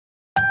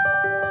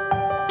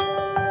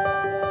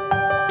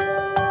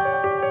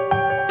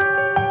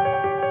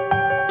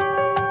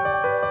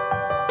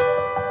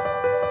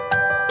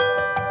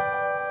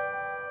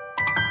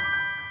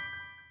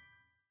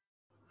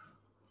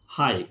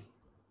Hi,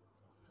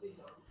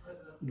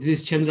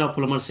 this is Chandra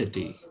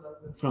Pulamarasetti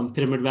from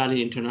Pyramid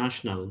Valley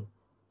International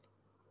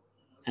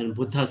and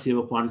Buddha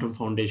Siva Quantum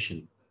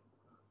Foundation.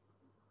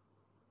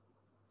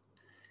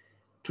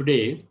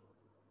 Today,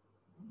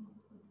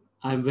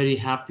 I'm very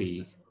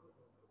happy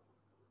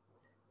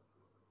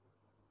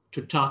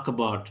to talk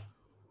about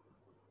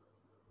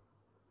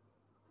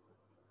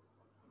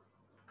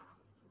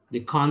the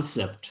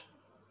concept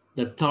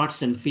that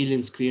thoughts and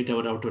feelings create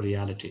our outer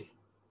reality.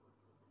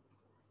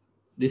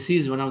 This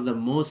is one of the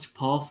most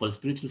powerful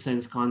spiritual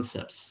science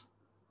concepts,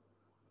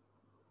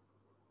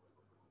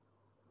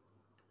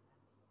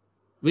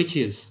 which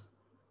is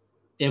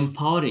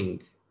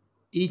empowering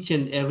each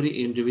and every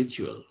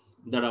individual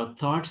that our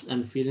thoughts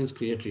and feelings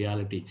create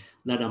reality,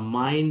 that our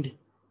mind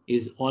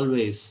is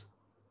always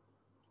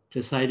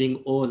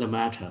presiding over the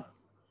matter,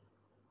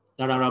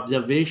 that our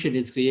observation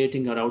is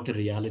creating our outer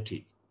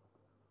reality.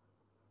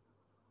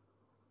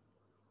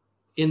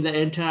 In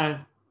the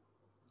entire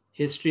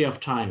history of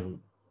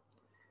time,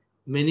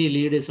 many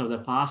leaders of the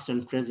past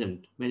and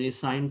present, many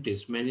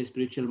scientists, many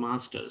spiritual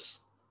masters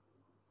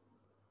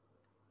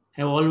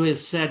have always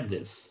said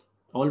this,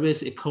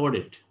 always echoed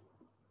it.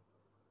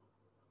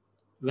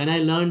 When I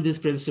learned this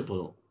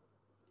principle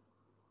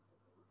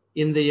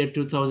in the year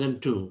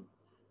 2002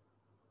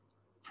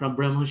 from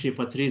Brahmarshi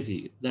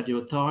Patrizi, that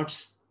your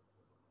thoughts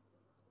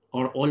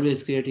are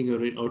always creating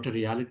your outer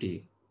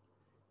reality,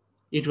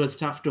 it was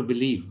tough to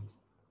believe.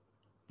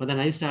 But then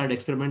I started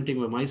experimenting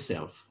with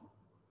myself.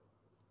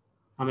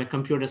 I'm a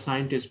computer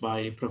scientist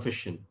by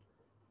profession.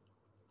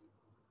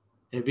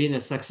 I've been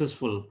a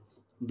successful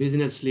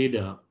business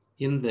leader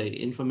in the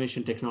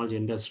information technology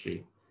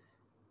industry,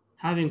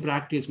 having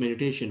practiced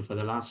meditation for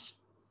the last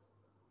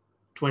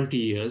 20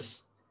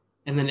 years,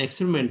 and then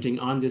experimenting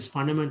on this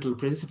fundamental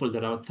principle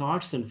that our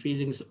thoughts and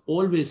feelings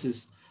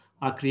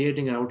are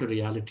creating our outer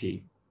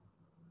reality.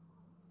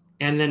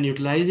 And then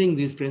utilizing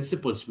these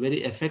principles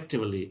very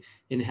effectively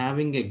in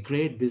having a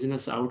great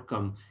business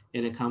outcome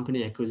in a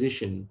company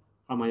acquisition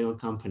for my own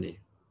company.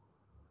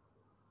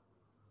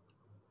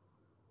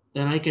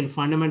 Then I can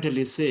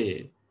fundamentally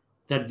say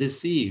that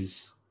this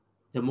is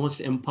the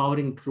most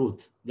empowering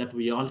truth that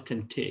we all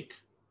can take.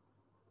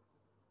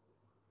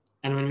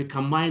 And when we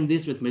combine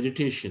this with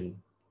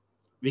meditation,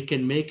 we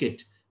can make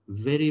it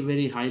very,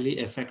 very highly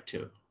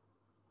effective.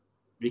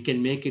 We can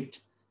make it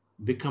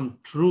become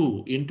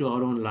true into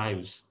our own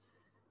lives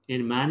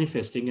in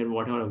manifesting and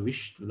whatever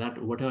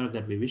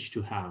that we wish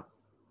to have.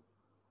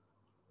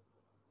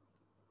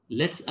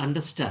 Let's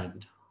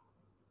understand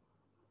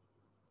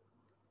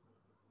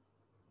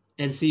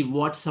and see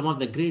what some of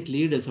the great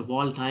leaders of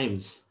all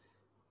times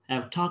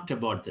have talked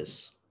about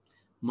this.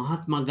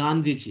 Mahatma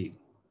Gandhi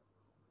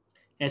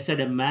has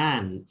said a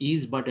man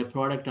is but a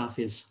product of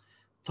his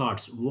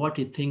thoughts, what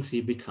he thinks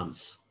he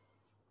becomes.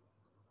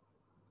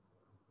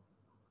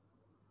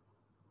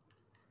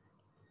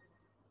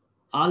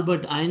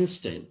 Albert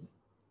Einstein,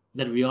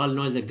 that we all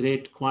know is a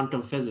great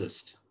quantum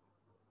physicist.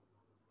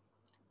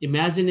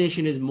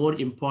 Imagination is more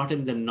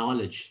important than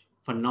knowledge,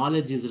 for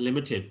knowledge is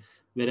limited,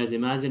 whereas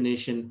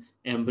imagination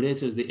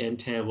embraces the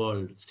entire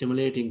world,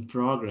 stimulating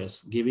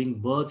progress, giving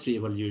birth to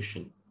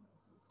evolution.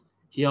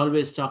 He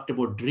always talked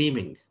about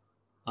dreaming.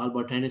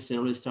 Albert Einstein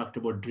always talked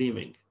about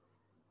dreaming.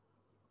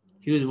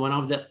 He was one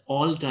of the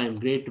all-time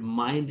great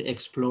mind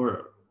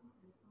explorer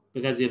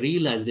because he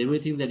realized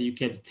everything that you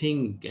can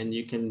think and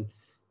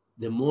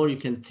the more you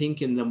can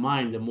think in the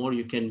mind, the more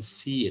you can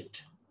see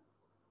it.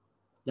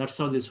 That's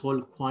how this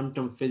whole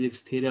quantum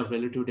physics theory of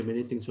relativity,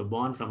 many things were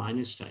born from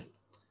Einstein.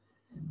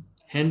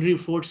 Henry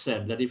Ford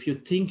said that if you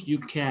think you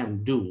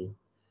can do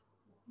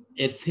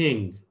a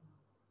thing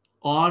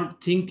or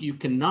think you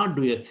cannot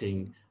do a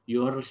thing,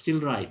 you are still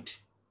right.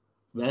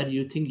 Whether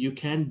you think you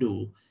can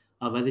do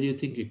or whether you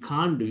think you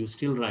can't do, you're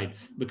still right,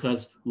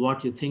 because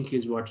what you think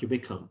is what you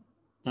become.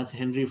 That's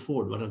Henry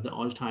Ford, one of the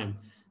all-time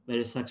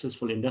very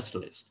successful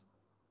industrialists.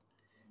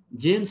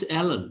 James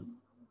Allen,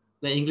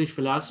 the English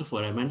philosopher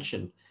I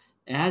mentioned,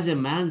 as a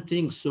man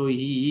thinks, so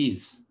he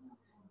is.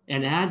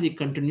 And as he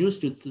continues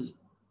to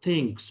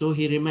think, so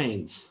he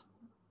remains.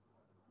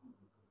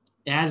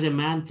 As a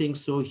man thinks,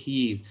 so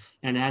he is.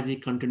 And as he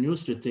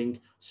continues to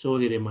think, so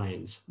he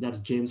remains. That's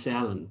James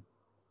Allen.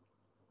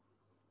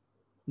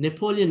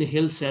 Napoleon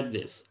Hill said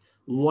this: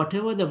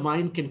 whatever the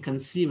mind can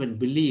conceive and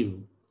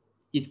believe,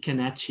 it can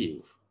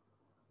achieve.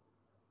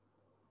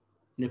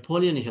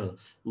 Napoleon Hill,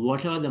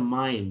 whatever the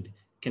mind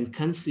can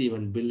conceive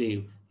and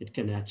believe, it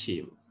can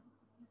achieve.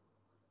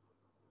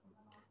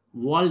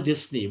 Walt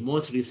Disney,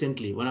 most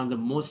recently, one of the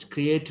most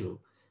creative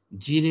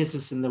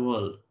geniuses in the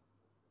world,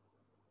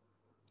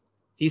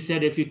 he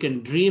said, if you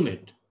can dream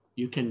it,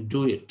 you can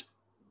do it.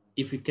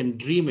 If you can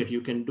dream it,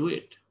 you can do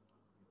it.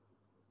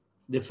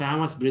 The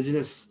famous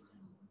business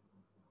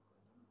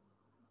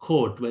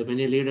quote by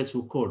many leaders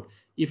who quote,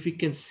 if you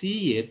can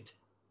see it,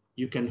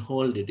 you can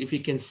hold it. If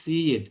you can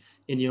see it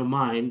in your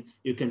mind,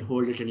 you can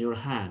hold it in your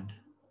hand.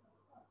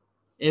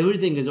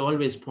 Everything is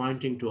always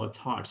pointing to our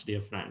thoughts, dear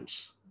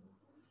friends.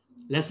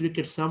 Let's look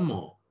at some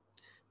more.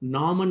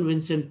 Norman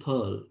Vincent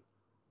Peale,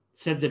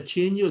 said that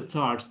change your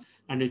thoughts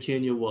and you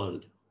change your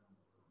world.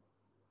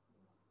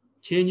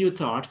 Change your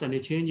thoughts and you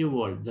change your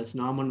world. That's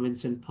Norman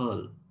Vincent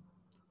Peale.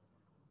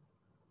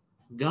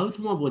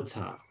 Gautama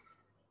Buddha,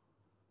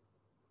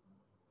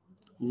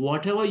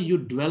 whatever you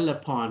dwell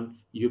upon,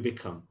 you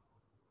become.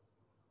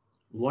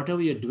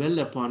 Whatever you dwell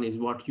upon is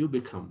what you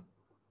become.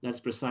 That's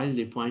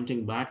precisely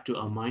pointing back to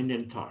our mind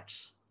and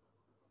thoughts.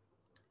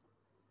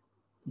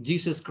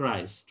 Jesus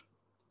Christ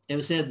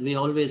have said, we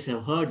always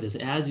have heard this,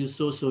 as you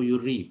sow, so you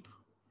reap.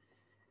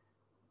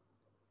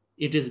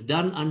 It is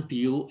done unto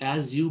you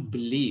as you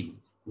believe.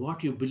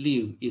 What you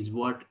believe is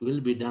what will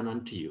be done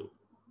unto you.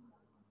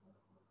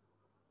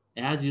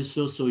 As you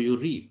sow, so you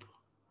reap.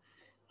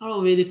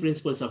 Our Vedic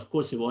principles, of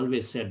course, have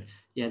always said,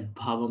 Yad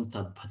bhavam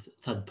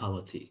tad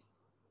bhavati.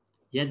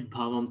 Yad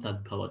bhavam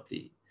tad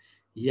bhavati.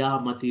 Ya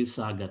mati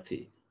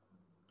sagati.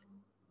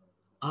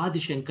 Adi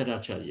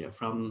Shankaracharya,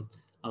 from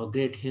our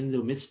great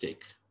Hindu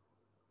mystic,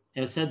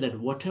 has said that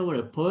whatever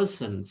a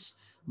person's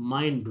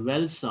mind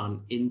dwells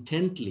on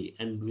intently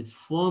and with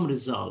firm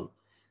resolve,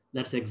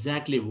 that's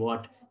exactly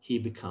what he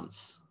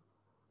becomes.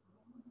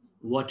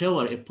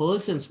 Whatever a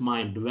person's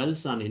mind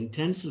dwells on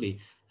intensely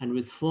and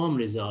with firm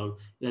resolve,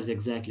 that's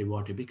exactly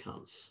what he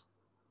becomes.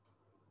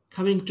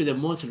 Coming to the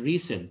most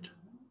recent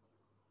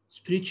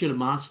spiritual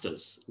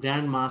masters,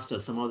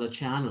 grandmasters, some of the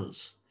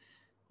channels.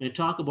 When I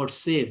talk about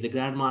Seth, the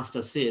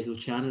grandmaster Seth, who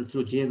channeled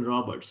through Jane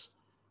Roberts,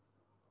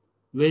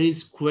 very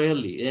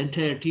squarely, the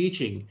entire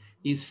teaching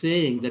is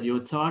saying that your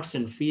thoughts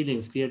and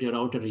feelings create your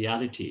outer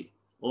reality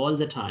all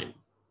the time.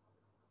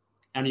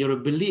 And your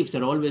beliefs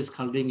are always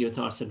coloring your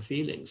thoughts and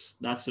feelings.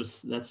 That's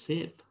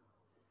Seth.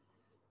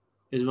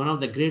 It's one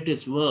of the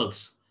greatest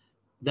works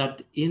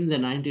that in the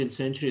 19th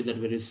century that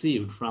we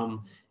received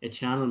from a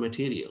channel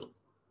material.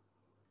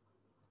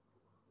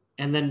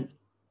 And then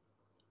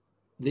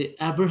the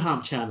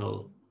Abraham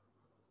channel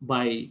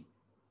by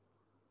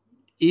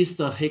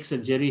Esther Hicks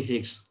and Jerry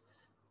Hicks,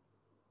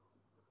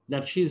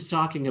 that she's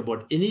talking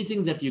about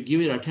anything that you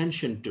give your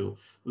attention to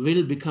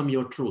will become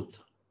your truth.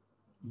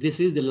 This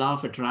is the law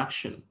of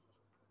attraction.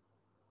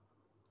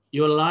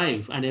 Your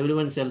life and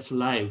everyone else's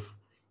life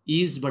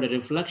is but a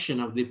reflection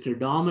of the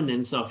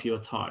predominance of your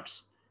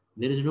thoughts.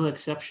 There is no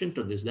exception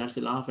to this. That's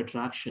the law of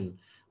attraction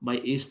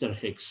by Esther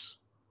Hicks.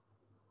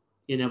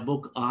 In a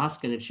book,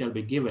 Ask and It Shall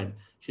Be Given,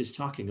 she's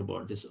talking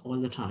about this all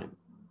the time.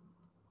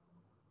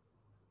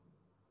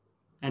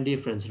 And dear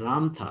friends,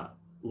 Ramtha,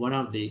 one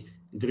of the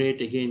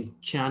great, again,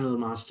 channel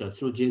master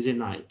through J.Z.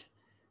 Knight,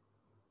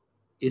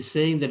 is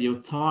saying that your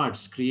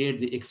thoughts create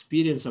the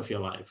experience of your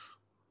life.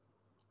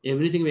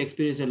 Everything we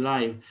experience in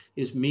life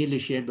is merely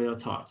shaped by your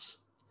thoughts.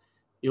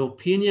 Your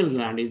pineal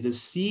gland is the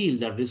seal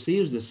that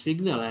receives the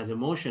signal as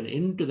emotion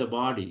into the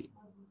body.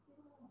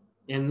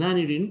 And then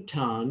it in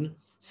turn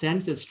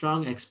sends a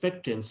strong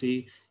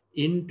expectancy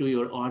into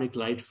your auric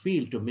light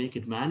field to make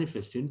it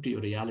manifest into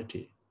your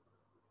reality.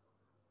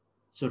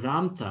 So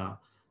Ramtha,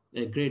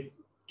 a great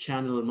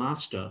channel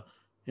master,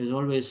 has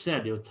always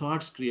said, your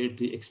thoughts create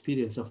the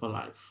experience of a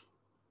life.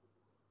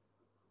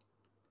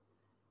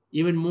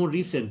 Even more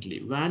recently,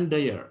 Van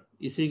Dyer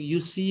is saying, you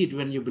see it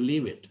when you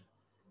believe it.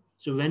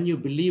 So when you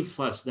believe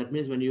first, that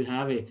means when you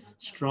have a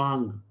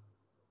strong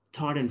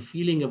thought and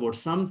feeling about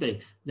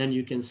something, then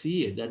you can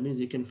see it. That means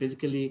you can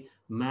physically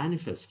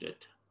manifest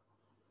it.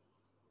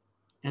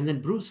 And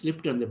then Bruce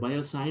Lipton, the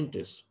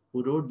bioscientist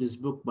who wrote this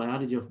book,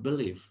 Biology of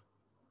Belief,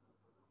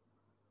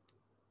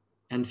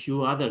 and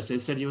few others, they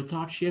said, your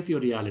thoughts shape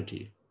your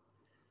reality.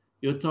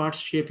 Your thoughts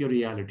shape your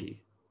reality.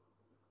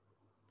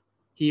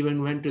 He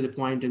even went to the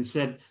point and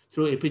said,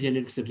 through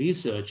epigenetics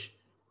research,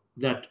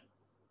 that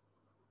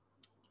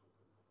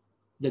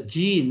the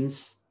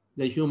genes,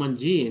 the human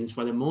genes,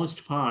 for the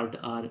most part,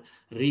 are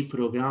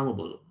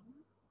reprogrammable.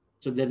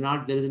 So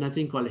there is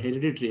nothing called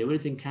hereditary.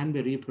 Everything can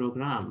be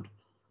reprogrammed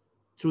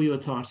through your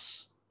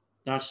thoughts.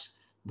 That's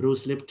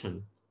Bruce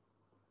Lipton.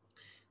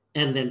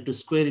 And then to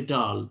square it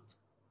all,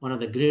 one of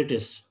the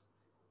greatest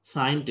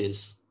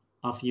scientists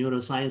of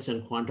neuroscience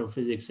and quantum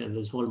physics and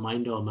this whole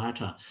mind over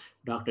matter,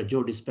 Dr.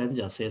 Joe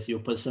Dispenza, says your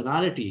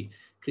personality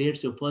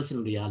creates your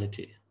personal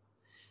reality.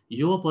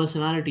 Your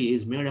personality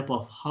is made up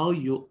of how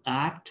you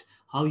act,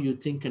 how you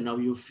think, and how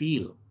you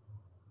feel.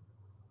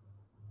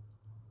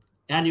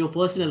 And your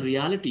personal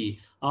reality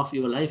of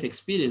your life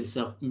experience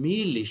are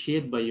merely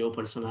shaped by your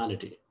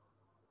personality.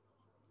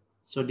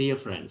 So, dear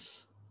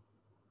friends,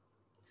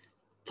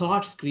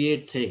 thoughts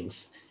create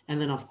things.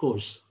 And then, of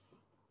course,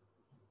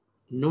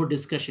 no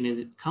discussion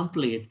is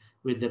complete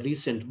with the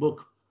recent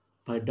book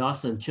by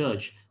Dawson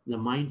Church, The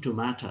Mind to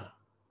Matter,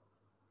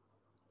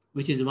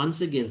 which is once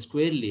again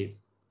squarely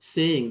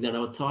saying that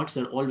our thoughts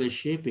are always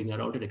shaping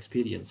our outer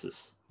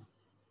experiences.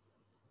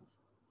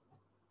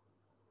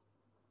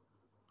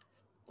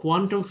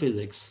 Quantum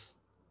physics,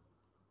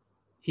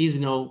 he's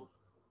now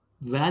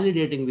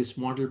validating this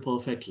model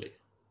perfectly.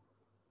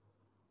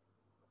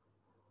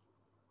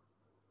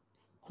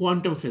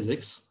 Quantum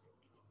physics,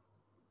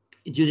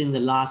 during the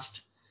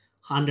last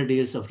 100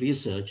 years of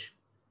research,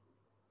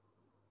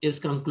 is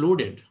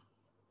concluded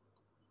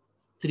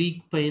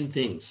three main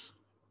things.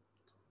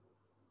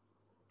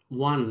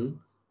 One,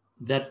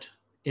 that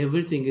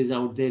everything is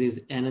out there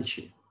is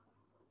energy.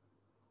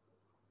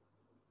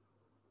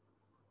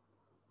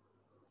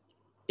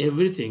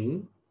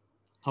 Everything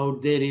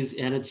out there is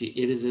energy.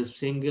 It is a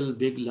single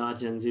big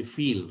large energy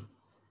field.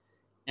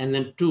 And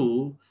then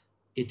two,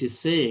 it is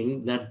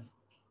saying that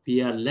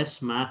we are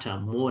less matter,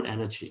 more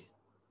energy.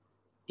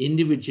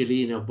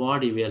 Individually in a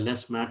body, we are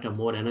less matter,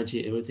 more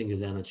energy, everything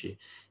is energy.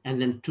 And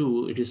then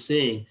two, it is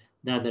saying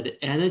that that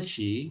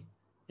energy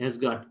has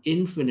got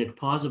infinite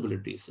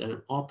possibilities and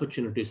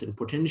opportunities and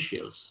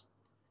potentials.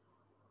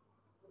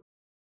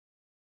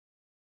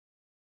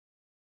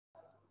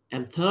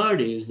 And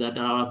third is that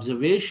our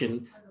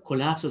observation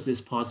collapses this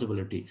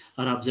possibility.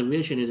 Our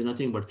observation is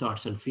nothing but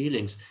thoughts and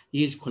feelings.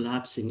 He is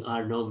collapsing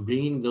our norm,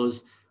 bringing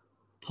those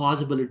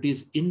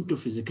possibilities into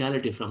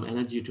physicality from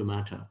energy to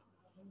matter.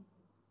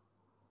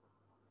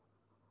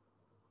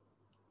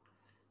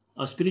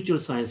 Our spiritual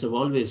science have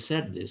always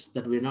said this,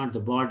 that we're not the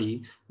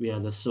body, we are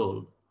the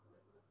soul.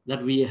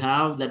 That we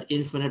have that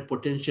infinite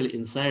potential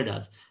inside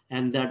us,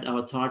 and that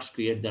our thoughts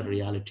create that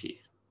reality.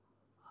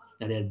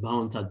 That are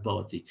bound that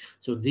bhavati.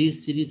 So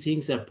these three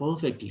things are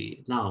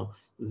perfectly now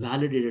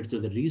validated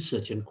through the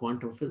research in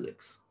quantum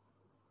physics.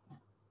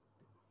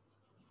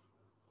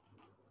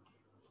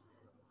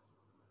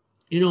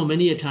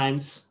 Many a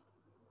times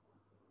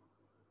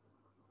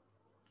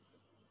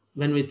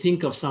when we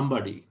think of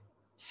somebody,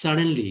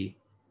 suddenly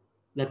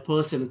that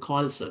person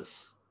calls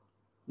us.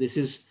 This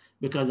is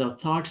because our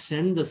thoughts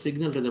send the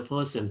signal to the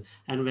person,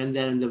 and when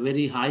they're in the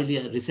very highly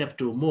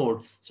receptive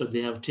mode, so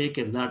they have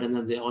taken that, and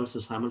then they also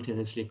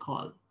simultaneously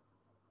call.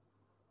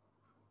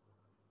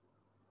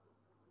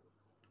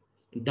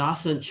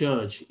 Dawson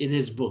Church, in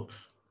his book,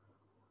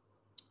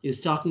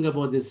 is talking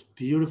about this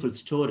beautiful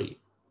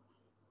story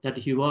that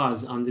he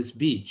was on this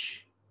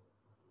beach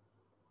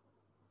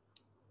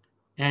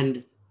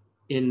and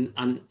in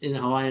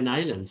Hawaiian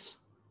Islands.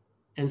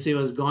 And so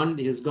he's gone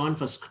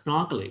for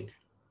snorkeling.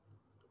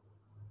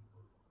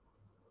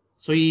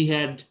 So he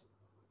had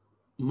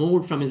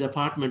moved from his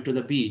apartment to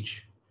the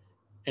beach.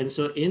 And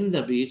so in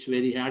the beach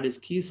where he had his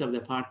keys of the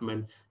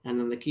apartment and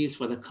then the keys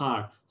for the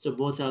car, so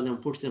both of them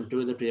puts them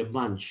together to a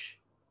bunch.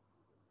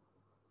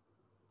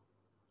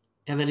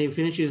 And then he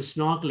finishes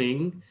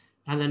snorkeling,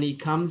 and then he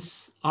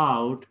comes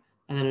out,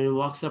 and then he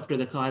walks up to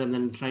the car and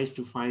then tries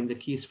to find the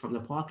keys from the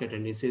pocket,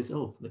 and he says,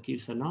 oh, the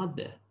keys are not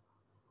there.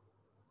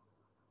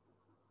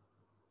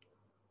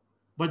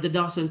 But the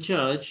Dawson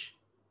Church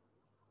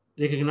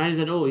recognized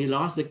that, oh, he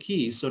lost the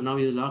keys, so now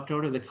he's locked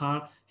out of the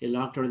car, he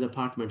locked out of the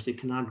apartment, so he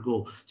cannot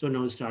go. So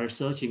now he started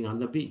searching on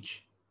the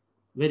beach.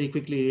 Very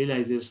quickly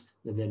realizes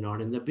that they're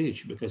not in the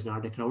beach because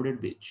not a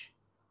crowded beach.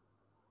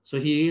 So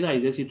he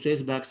realizes, he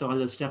traces back all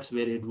the steps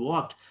where he'd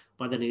walked,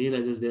 but then he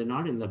realizes they're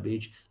not in the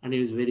beach, and he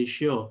was very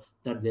sure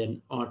that they're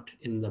not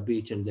in the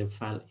beach and they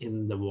fell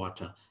in the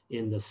water,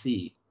 in the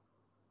sea.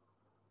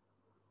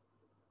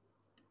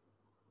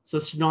 So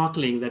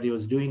snorkeling that he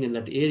was doing in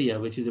that area,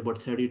 which is about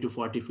 30 to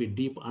 40 feet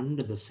deep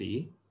under the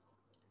sea,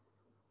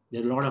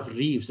 there are a lot of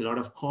reefs, a lot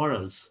of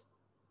corals.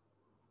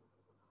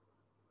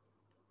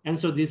 And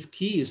so these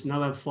keys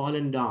now have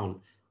fallen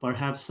down.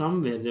 Perhaps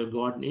somewhere they've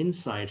gotten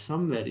inside,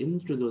 somewhere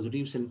into those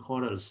reefs and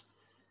corals.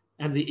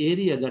 And the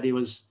area that he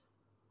was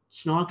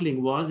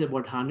snorkeling was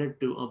about 100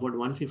 to about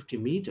 150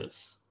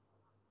 meters.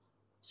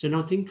 So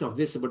now think of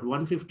this, about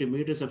 150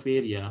 meters of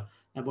area,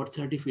 about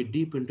 30 feet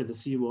deep into the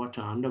seawater,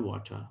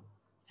 underwater.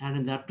 And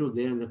in that too,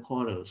 there in the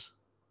corals.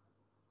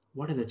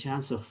 What are the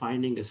chances of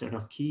finding a set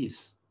of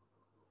keys?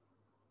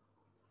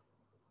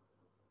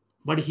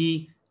 But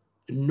he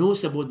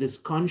knows about this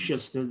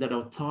consciousness that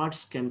our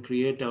thoughts can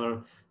create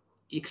our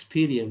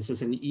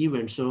experiences and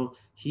events. So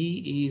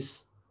he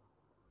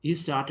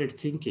started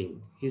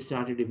thinking, he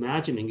started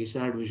imagining, he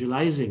started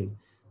visualizing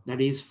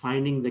that he's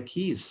finding the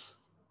keys.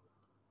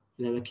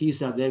 That the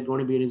keys are there going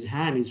to be in his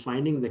hand. He's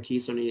finding the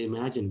keys, and he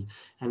imagined.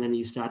 And then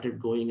he started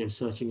going and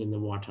searching in the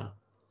water.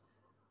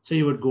 So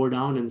he would go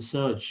down and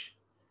search.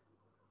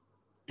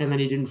 And then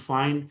he didn't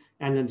find.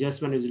 And then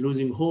just when he's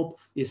losing hope,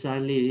 he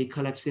suddenly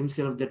recollects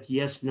himself that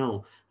yes,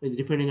 no,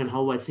 depending on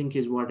how I think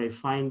is what I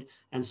find.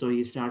 And so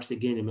he starts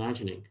again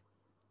imagining.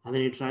 And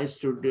then he tries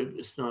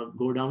to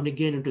go down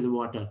again into the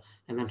water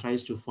and then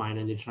tries to find,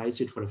 and he tries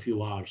it for a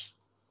few hours.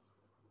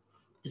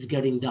 It's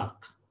getting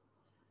dark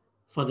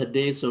for the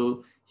day,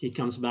 so he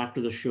comes back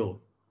to the shore.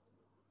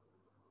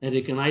 I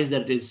recognize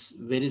that it's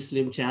very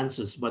slim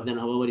chances, but then,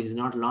 however, he's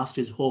not lost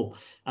his hope,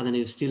 and then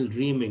he's still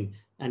dreaming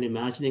and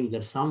imagining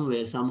that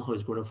somewhere, somehow,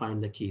 he's going to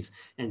find the keys.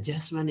 And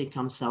just when he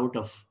comes out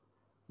of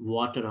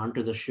water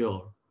onto the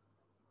shore,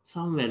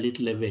 somewhere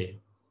little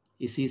away,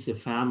 he sees a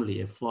family,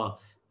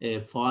 a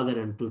father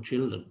and two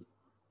children.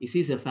 He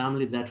sees a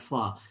family that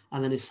far,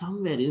 and then he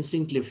somewhere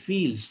instinctively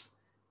feels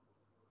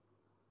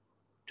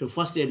to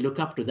first look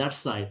up to that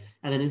side,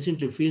 and then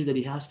instinctively feels that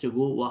he has to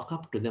go walk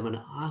up to them and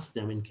ask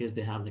them in case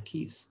they have the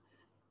keys.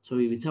 So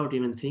he, without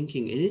even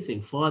thinking anything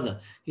further,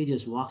 he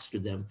just walks to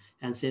them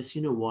and says,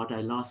 you know what,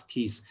 I lost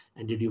keys,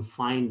 and did you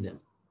find them?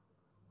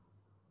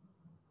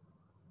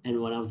 And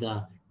one of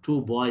the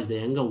two boys, the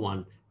younger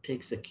one,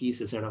 takes the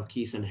keys, a set of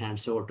keys, and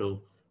hands over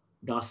to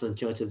Dawson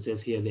Church and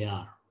says, "Here they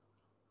are."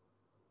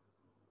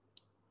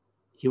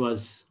 He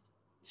was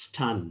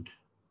stunned,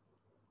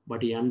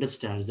 but he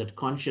understands that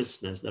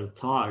consciousness, that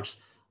thoughts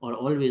are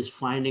always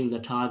finding the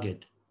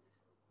target.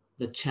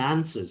 The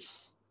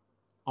chances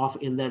of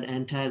in that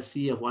entire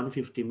sea of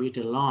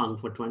 150-meter long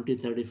for 20,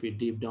 30 feet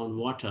deep down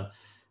water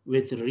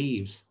with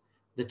reefs,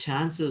 the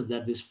chances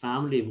that this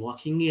family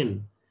walking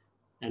in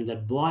and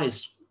that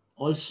boys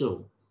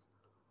also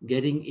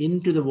getting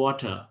into the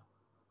water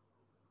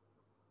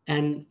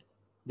and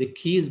the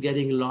keys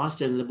getting lost,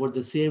 and about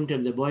the same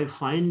time the boy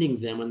finding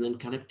them and then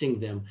connecting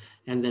them,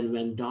 and then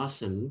when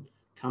Dawson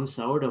comes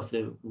out of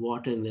the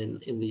water and then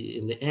in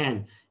the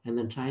end and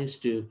then tries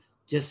to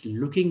just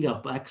looking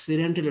up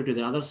accidentally to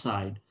the other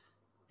side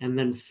and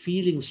then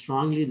feeling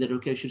strongly that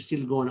okay, I should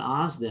still go and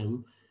ask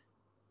them,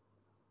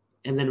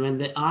 and then when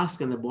they ask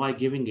and the boy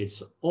giving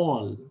it's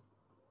all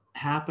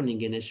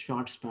happening in a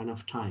short span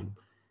of time.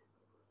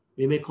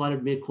 We may call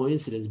it mere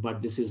coincidence,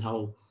 but this is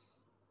how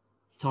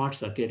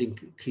thoughts are getting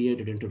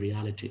created into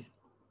reality.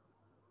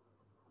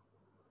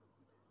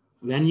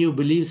 When you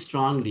believe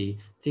strongly,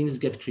 things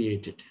get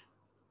created.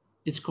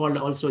 It's called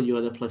also You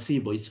Are the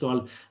Placebo. It's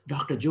called,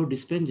 Dr. Joe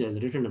Dispenza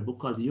has written a book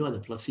called You Are the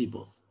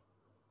Placebo.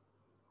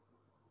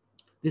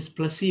 This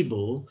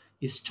placebo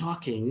is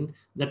talking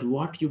that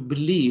what you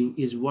believe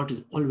is what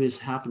is always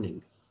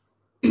happening.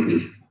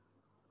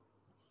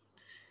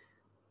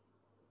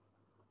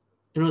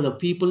 The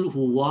people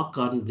who walk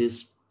on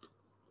this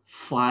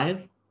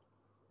fire,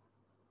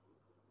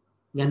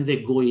 when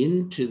they go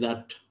into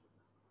that,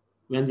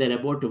 when they're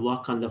about to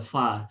walk on the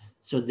fire,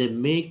 so they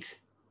make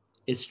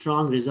a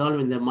strong resolve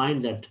in their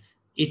mind that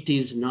it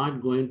is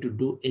not going to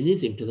do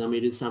anything to them.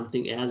 It is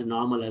something as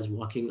normal as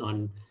walking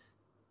on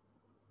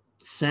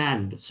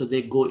sand. So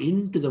they go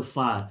into the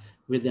fire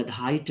with that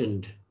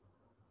heightened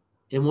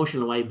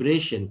emotional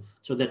vibration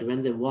so that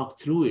when they walk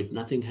through it,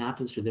 nothing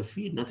happens to their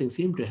feet. Nothing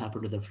seems to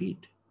happen to the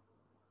feet.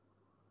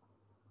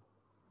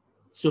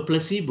 So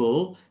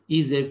placebo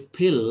is a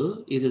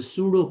pill, is a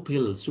pseudo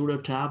pill, pseudo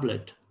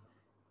tablet.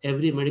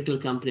 Every medical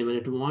company, when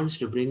it wants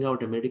to bring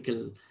out a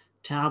medical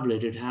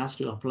tablet, it has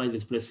to apply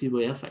this placebo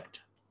effect.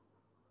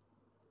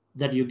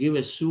 That you give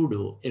a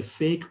pseudo, a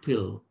fake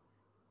pill,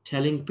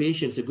 telling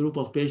patients, a group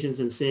of patients,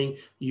 and saying,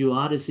 you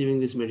are receiving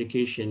this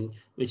medication,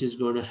 which is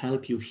going to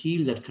help you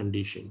heal that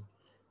condition.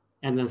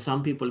 And then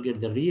some people get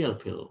the real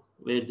pill,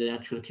 where the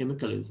actual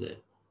chemical is there.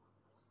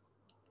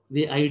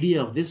 The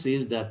idea of this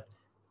is that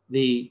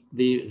the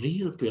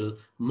real pill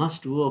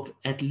must work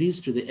at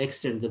least to the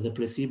extent that the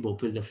placebo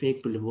pill, the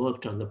fake pill,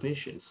 worked on the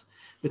patients.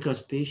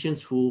 Because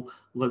patients who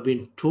were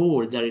being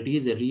told that it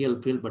is a real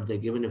pill, but they're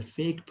given a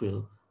fake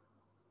pill,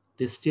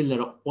 they still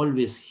are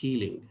always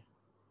healing.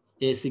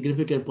 A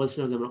significant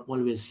portion of them are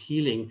always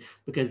healing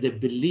because they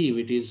believe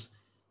it is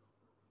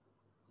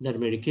that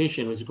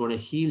medication which is going to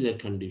heal their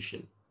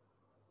condition.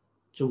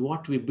 So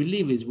what we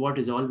believe is what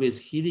is always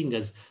healing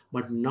us,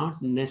 but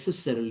not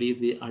necessarily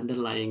the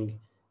underlying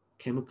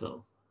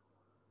chemical.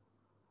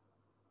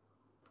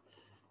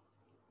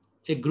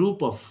 A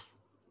group of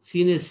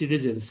senior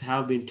citizens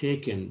have been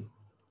taken.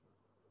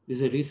 This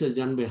is a research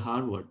done by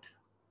Harvard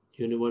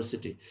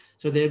University.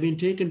 So they have been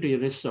taken to a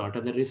resort,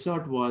 and the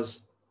resort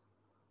was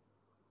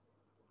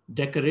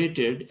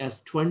decorated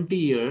as 20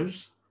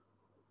 years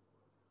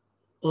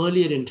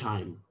earlier in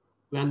time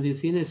when the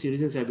senior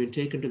citizens have been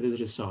taken to this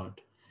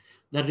resort.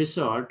 That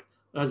resort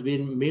has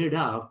been made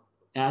up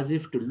as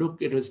if to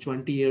look it was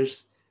 20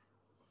 years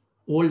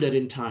older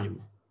in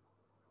time.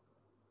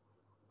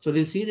 So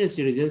the senior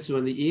citizens,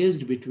 when they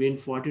aged between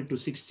 40 to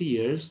 60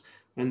 years,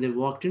 when they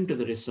walked into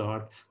the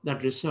resort,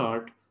 that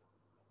resort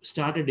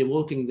started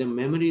evoking the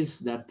memories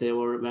that they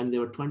were when they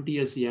were 20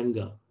 years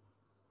younger.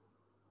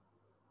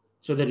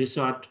 So the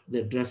resort,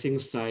 the dressing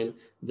style,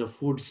 the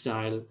food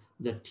style,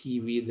 the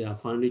TV, the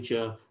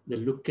furniture, the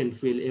look and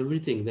feel,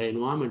 everything, the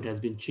environment has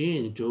been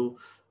changed to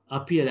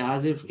appear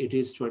as if it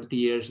is 20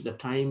 years, the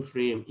time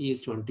frame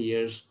is 20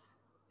 years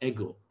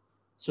ago.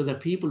 So the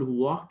people who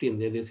walked in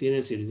there, the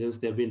senior citizens,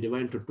 they've been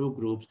divided to two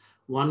groups.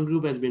 One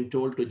group has been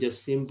told to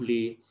just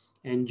simply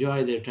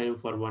enjoy their time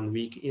for 1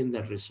 week in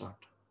that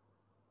resort.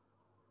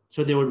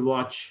 So they would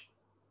watch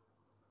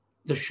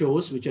the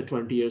shows which are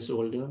 20 years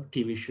older,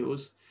 TV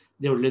shows.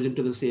 They would listen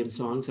to the same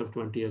songs of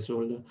 20 years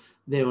older.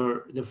 They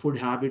were the food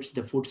habits,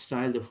 the food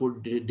style, the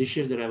food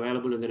dishes that are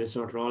available in the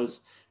resort are all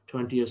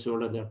 20 years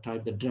older, that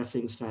type, the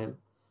dressing style.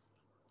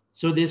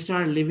 So they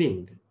start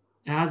living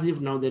as if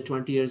now they're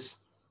 20 years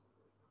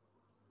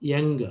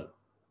younger.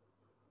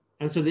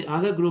 And so the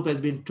other group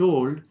has been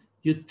told,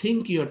 you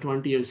think you are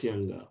 20 years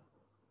younger,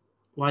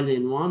 while the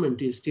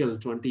environment is still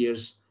 20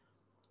 years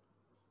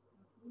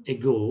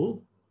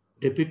ago,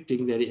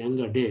 depicting their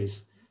younger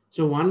days.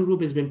 So one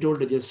group has been told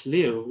to just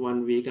live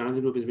 1 week, another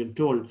group has been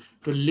told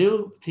to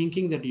live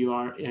thinking that you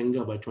are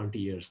younger by 20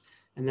 years.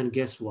 And then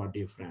guess what,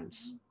 dear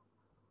friends?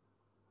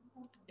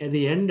 At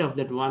the end of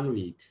that 1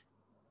 week,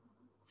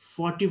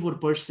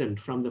 44%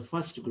 from the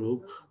first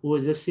group who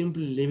was just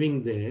simply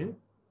living there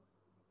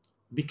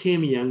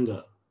became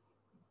younger.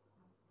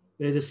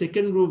 Whereas the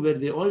second group, where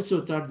they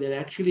also thought they're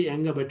actually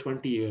younger by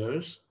 20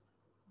 years,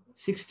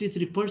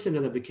 63%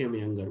 of them became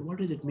younger. What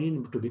does it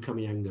mean to become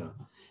younger?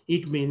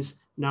 It means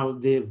now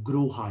they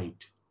grew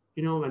height.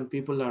 You know, when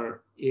people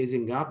are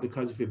aging up,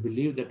 because if you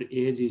believe that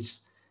age is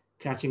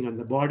catching on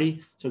the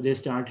body, so they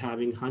start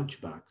having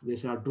hunchback, they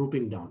start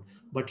drooping down.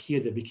 But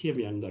here they became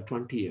younger,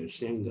 20 years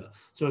younger.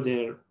 So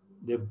their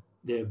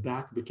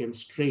back became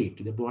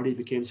straight, the body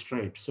became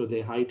straight. So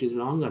their height is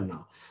longer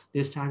now.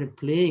 They started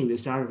playing, they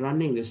started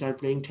running, they started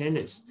playing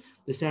tennis,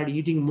 they started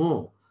eating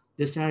more,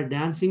 they started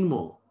dancing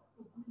more.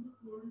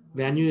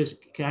 When you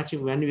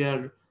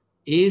are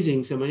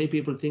aging, so many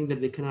people think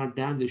that they cannot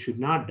dance, they should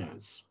not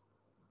dance.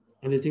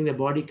 And they think their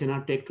body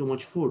cannot take too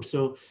much food.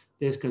 So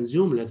they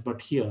consume less, but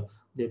here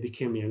they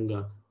became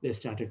younger, they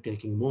started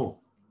taking more.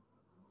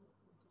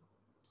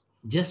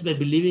 Just by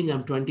believing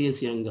I'm 20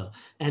 years younger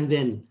and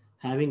then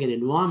having an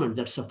environment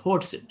that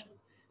supports it,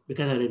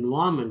 because our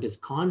environment is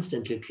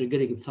constantly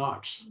triggering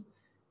thoughts,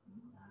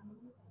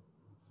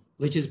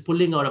 which is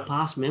pulling out our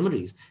past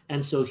memories.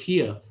 And so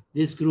here,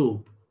 this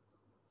group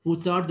who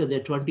thought that they're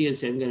 20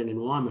 years younger in an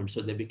environment,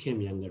 so they became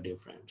younger, dear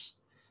friends.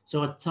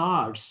 So our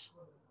thoughts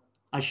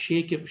are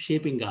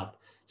shaping up.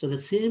 So the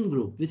same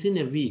group within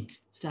a week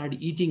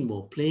started eating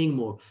more, playing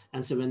more.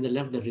 And so when they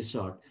left the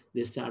resort,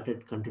 they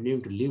started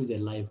continuing to live their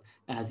life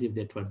as if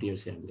they're 20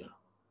 years younger.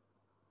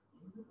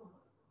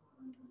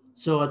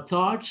 So our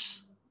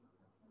thoughts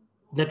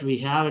that we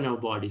have in our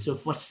body. So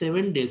for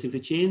 7 days, if you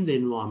change the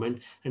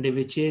environment and if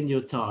you change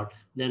your thought,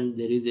 then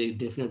there is a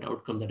definite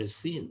outcome that is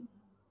seen.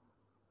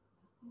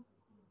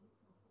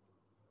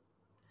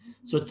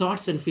 So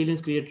thoughts and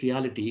feelings create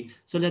reality.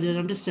 So let us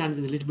understand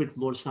this a little bit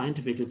more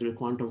scientifically through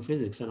quantum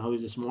physics and how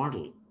is this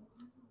model.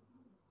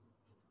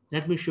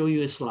 Let me show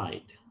you a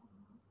slide.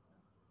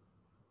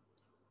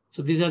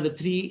 So these are the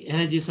 3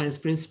 energy science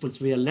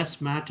principles. We are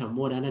less matter,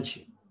 more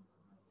energy.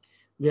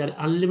 We are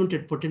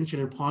unlimited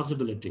potential and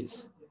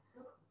possibilities.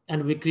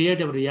 And we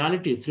create a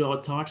reality through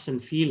our thoughts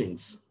and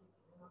feelings.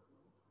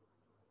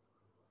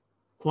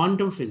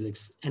 Quantum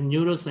physics and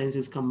neuroscience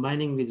is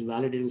combining with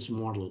validating this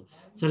model.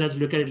 So let's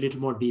look at it a little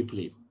more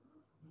deeply.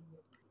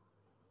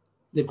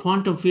 The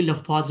quantum field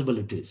of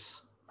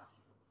possibilities.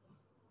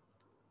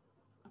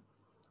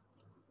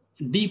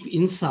 Deep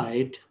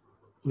inside,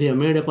 we are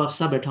made up of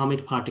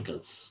subatomic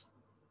particles.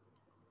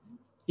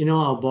 You know,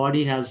 our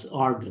body has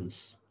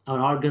organs. Our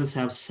organs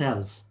have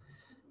cells.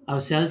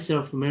 Our cells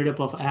are made up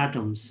of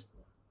atoms,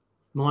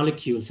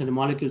 molecules, and the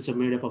molecules are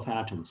made up of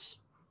atoms,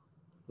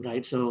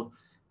 right? So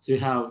you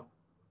have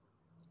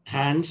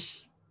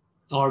hands,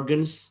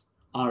 organs,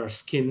 our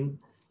skin,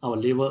 our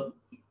liver.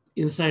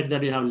 Inside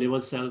that you have liver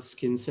cells,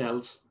 skin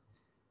cells.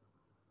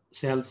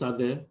 Cells are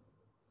there.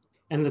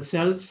 And the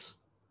cells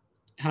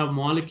have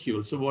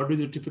molecules. So what do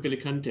they typically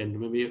contain?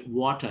 Maybe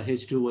water,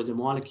 H2O is a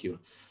molecule.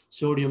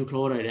 Sodium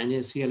chloride,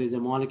 NaCl is a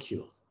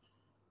molecule.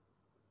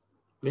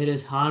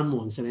 Various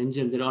hormones and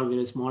enzymes, they're all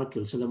various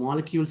molecules. So the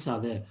molecules are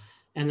there.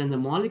 And then the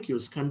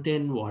molecules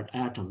contain what?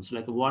 Atoms,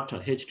 like water,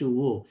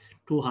 H2O,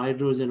 2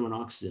 hydrogen, 1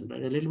 oxygen,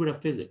 right? A little bit of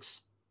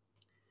physics.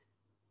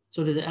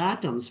 So the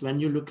atoms, when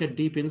you look at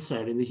deep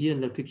inside, here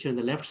in the picture on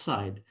the left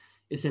side,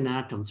 is an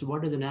atom. So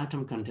what does an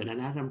atom contain? An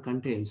atom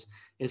contains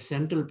a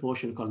central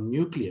portion called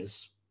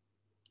nucleus.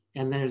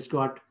 And then it's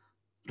got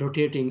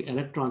rotating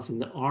electrons in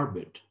the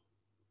orbit.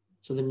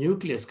 So the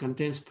nucleus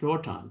contains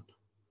proton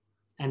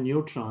and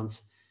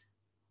neutrons,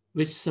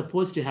 which is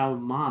supposed to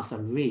have mass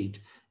or weight.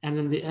 And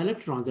then the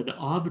electrons that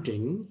are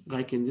orbiting,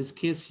 like in this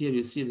case here,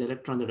 you see the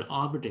electrons that are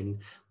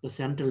orbiting the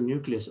central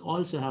nucleus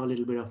also have a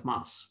little bit of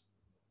mass.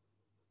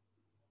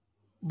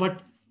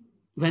 But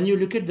when you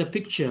look at the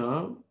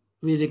picture,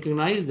 we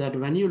recognize that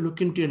when you look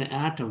into an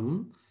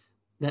atom,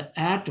 the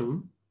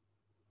atom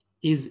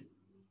is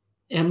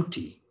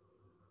empty.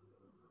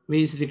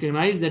 We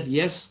recognize that,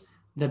 yes,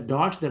 the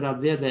dots that are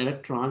there, the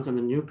electrons and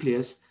the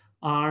nucleus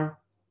are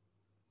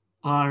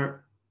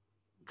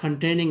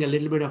containing a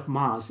little bit of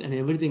mass and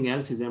everything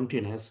else is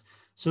emptiness.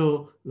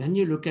 So when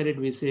you look at it,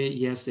 we say,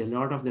 yes, a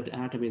lot of that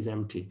atom is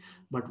empty.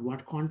 But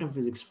what quantum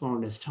physics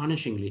found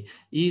astonishingly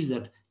is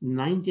that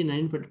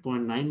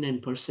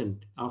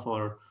 99.99% of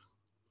our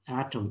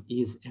atom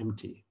is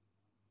empty.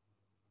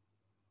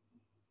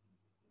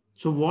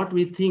 So what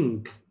we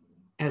think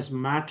as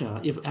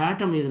matter, if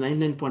atom is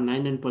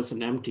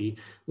 99.99% empty,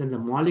 then the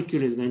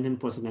molecule is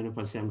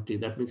 99.99% empty.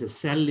 That means the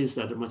cell is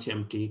that much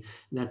empty.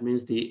 That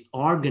means the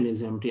organ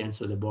is empty, and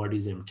so the body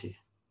is empty.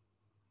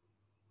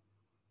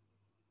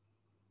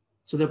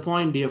 So the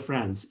point, dear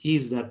friends,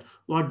 is that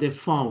what they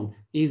found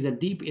is that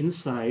deep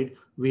inside,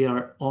 we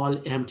are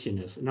all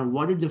emptiness. Now,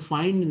 what did they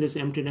find in this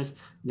emptiness?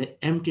 The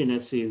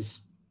emptiness is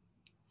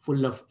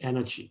full of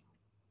energy.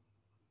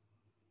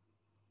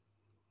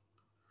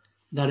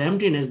 That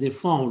emptiness they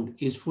found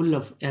is full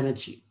of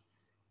energy.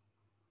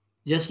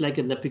 Just like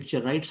in the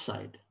picture right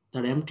side,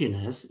 that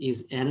emptiness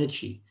is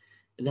energy.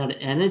 That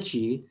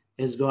energy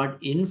has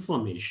got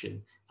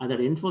information, and that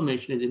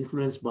information is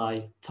influenced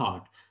by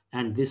thought.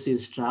 And this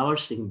is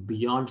traversing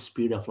beyond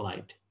speed of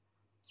light.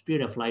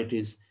 Speed of light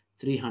is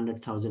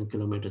 300,000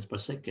 kilometers per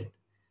second.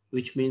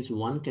 which means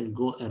one can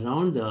go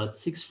around the Earth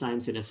 6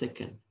 times in a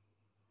second.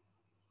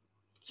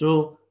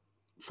 So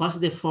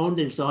first they found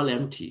that it's all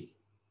empty.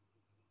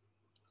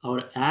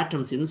 Our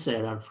atoms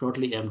inside are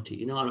totally empty.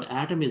 You know, our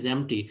atom is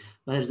empty.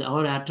 Whether it's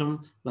our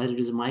atom, whether it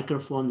is a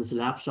microphone, this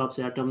laptop's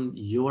atom,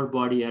 your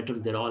body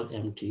atom, they're all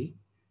empty.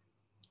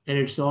 And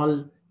it's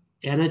all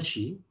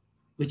energy,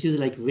 which is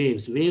like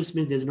waves. Waves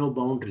means there's no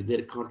boundary.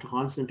 They're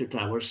constantly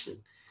traversing.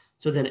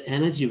 So they're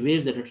energy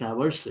waves that are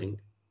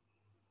traversing.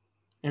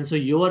 And so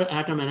your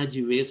atom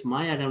energy waves,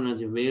 my atom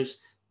energy waves,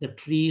 the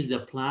trees, the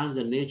plants,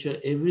 the nature,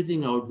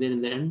 everything out there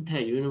in the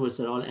entire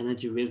universe are all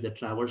energy waves that are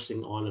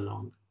traversing all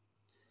along.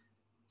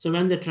 So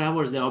when they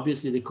traverse,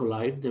 they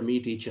collide, they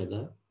meet each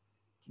other,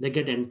 they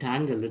get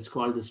entangled. It's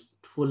called this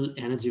full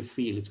energy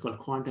field. It's called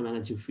quantum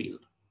energy field.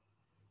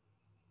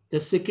 The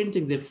second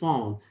thing they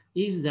found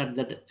is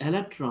that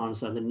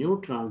electrons or the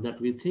neutrons that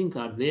we think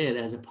are there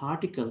as a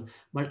particle,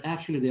 but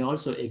actually they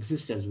also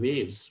exist as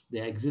waves.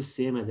 They exist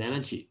same as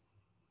energy.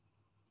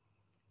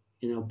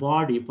 In a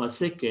body per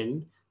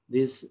second,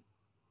 these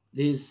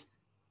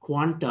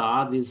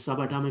quanta, these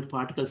subatomic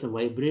particles are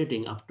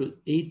vibrating up to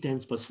 8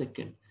 times per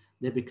second.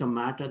 They become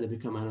matter, they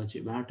become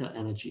energy, matter,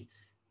 energy.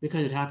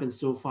 Because it happens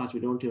so fast, we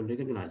don't even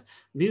recognize.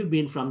 We've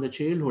been from the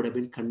childhood, have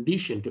been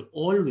conditioned to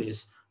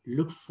always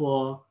look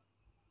for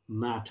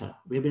matter.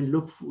 We've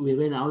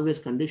been always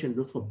conditioned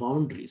to look for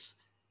boundaries.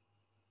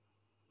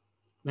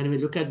 When we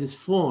look at this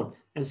phone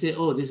and say,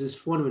 oh, this is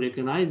phone, we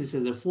recognize this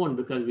as a phone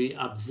because we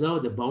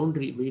observe the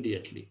boundary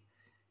immediately.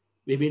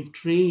 We've been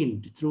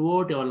trained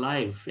throughout our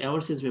life, ever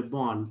since we're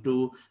born,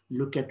 to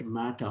look at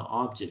matter,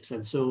 objects.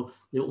 And so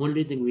the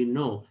only thing we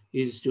know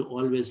is to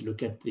always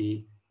look at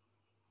the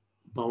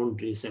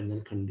boundaries and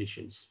then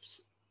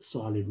conditions,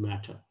 solid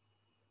matter.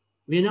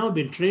 We've now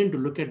been trained to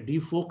look at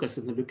defocus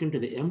and then look into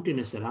the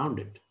emptiness around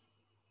it.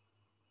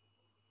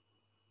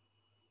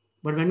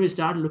 But when we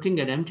start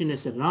looking at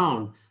emptiness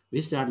around,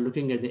 we start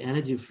looking at the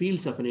energy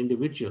fields of an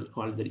individual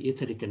called the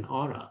etheric and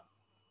aura.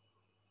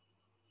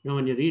 Now,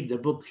 when you read the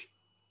book,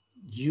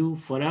 You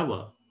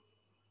Forever,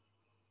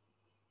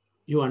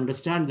 you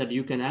understand that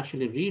you can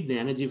actually read the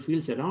energy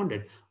fields around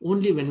it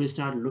only when we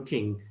start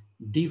looking,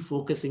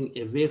 defocusing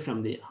away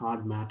from the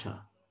hard matter.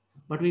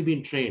 But we've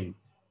been trained.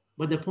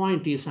 But the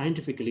point is,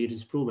 scientifically, it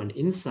is proven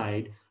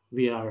inside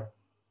we are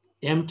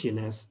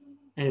emptiness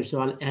and it's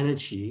all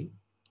energy.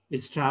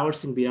 It's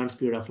traversing beyond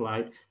speed of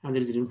light and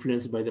it is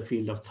influenced by the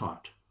field of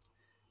thought.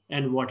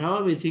 And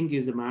whatever we think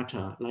is the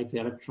matter, like the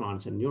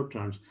electrons and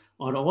neutrons,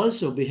 are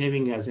also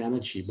behaving as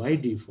energy by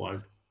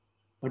default.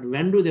 But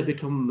when do they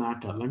become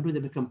matter? When do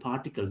they become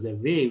particles? They're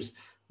waves,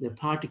 they're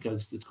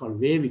particles, it's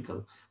called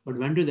wavicle. But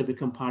when do they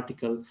become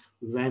particle?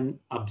 When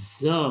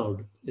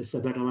observed, a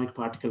subatomic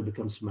particle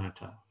becomes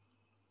matter.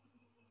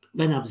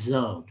 When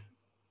observed.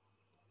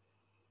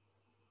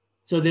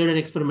 So they're an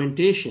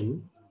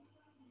experimentation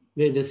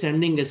where they're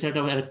sending a set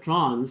of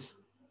electrons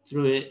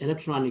through an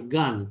electronic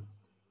gun.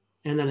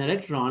 And then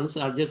electrons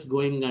are just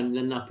going and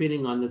then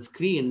appearing on the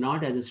screen,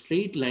 not as a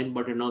straight line,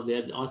 but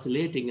they're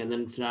oscillating and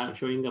then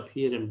showing up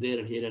here and there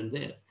and here and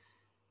there.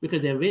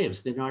 Because they're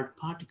waves, they're not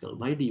particle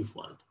by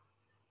default.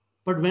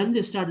 But when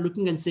they start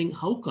looking and saying,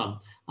 how come?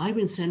 I've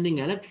been sending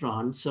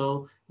electrons,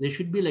 so they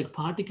should be like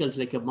particles,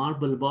 like a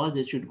marble ball,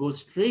 they should go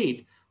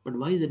straight. But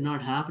why is it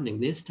not happening?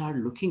 They start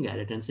looking at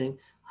it and saying,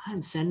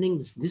 I'm sending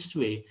this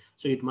way,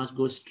 so it must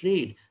go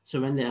straight.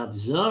 So when they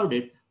observed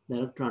it, the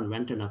electron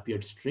went and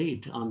appeared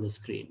straight on the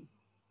screen.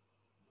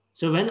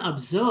 So when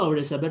observed,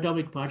 a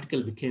subatomic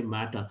particle became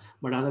matter,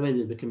 but otherwise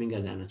it's becoming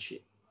as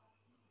energy.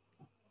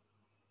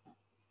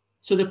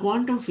 So the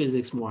quantum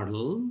physics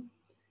model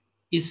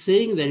is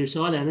saying that it's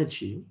all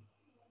energy,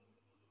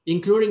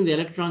 including the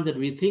electrons that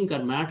we think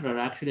are matter are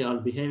actually all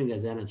behaving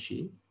as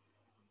energy.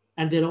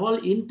 And they're all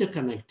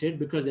interconnected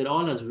because they're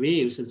all as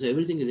waves. And so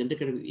everything is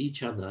interconnected with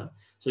each other.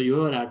 So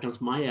your atoms,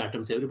 my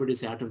atoms,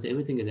 everybody's atoms,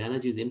 everything is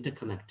energy is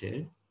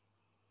interconnected.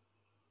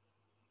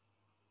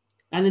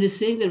 And then it's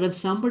saying that when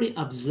somebody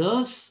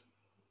observes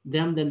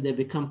them, then they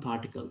become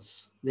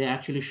particles. They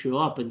actually show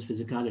up in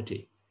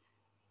physicality.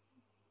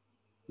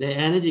 The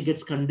energy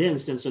gets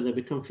condensed and so they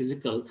become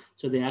physical.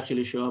 So they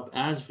actually show up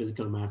as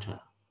physical matter.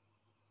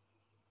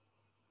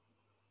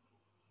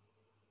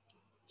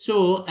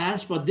 So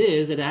as for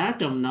this, an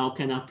atom now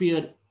can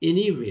appear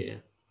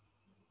anywhere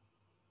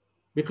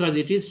because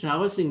it is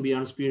traversing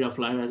beyond speed of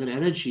light as an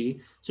energy.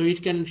 So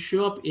it can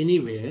show up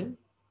anywhere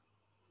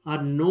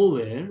or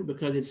nowhere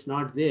because it's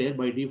not there.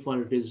 By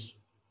default, it is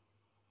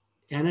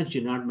energy,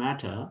 not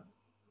matter.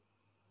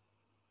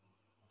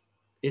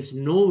 It's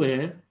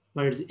nowhere,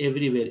 but it's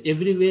everywhere.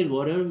 Everywhere,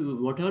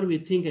 whatever we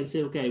think and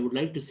say, okay, I would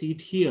like to see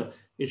it here,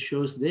 it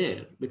shows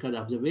there because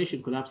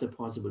observation collapses the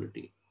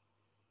possibility.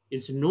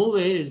 It's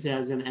nowhere, it's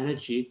as an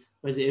energy,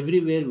 but it's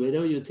everywhere,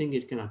 wherever you think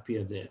it can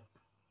appear there.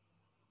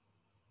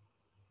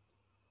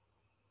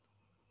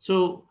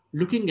 So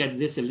looking at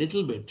this a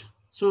little bit,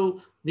 so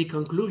the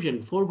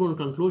conclusion, foregone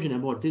conclusion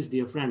about this,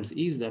 dear friends,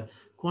 is that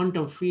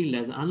quantum field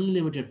has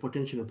unlimited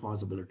potential and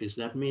possibilities.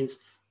 That means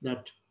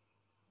that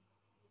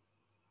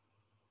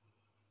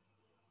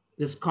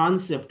this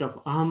concept of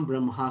Aham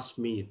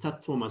Brahmasmi,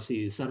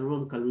 Tattvamasi,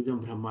 Sarvam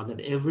Kalvidam Brahma, that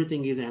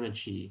everything is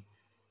energy,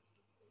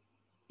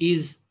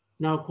 is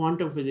now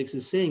quantum physics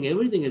is saying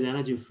everything is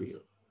energy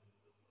field.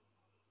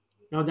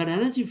 Now that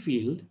energy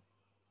field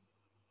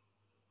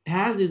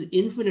has these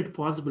infinite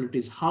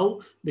possibilities.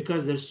 How?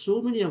 Because there's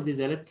so many of these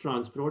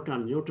electrons,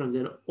 protons, neutrons,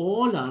 they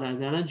all are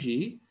as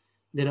energy,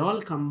 they're all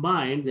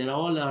combined, they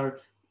all are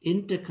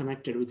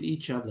interconnected with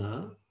each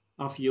other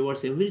of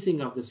yours,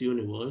 everything of this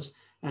universe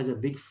as a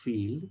big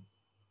field.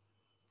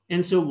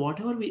 And so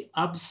whatever we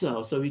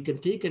observe, so we can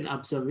take an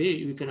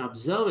observation, we can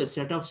observe a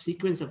set of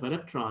sequence of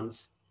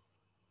electrons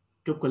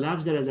to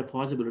collapse that as a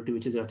possibility,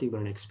 which is nothing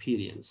but an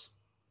experience.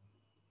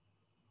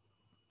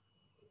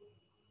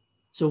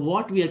 So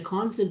what we are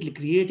constantly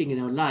creating in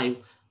our life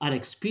are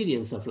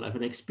experience of life.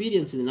 An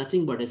experience is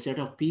nothing but a set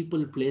of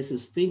people,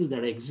 places, things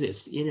that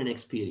exist in an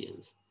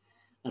experience.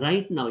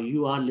 Right now,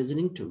 you are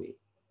listening to me.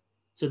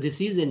 So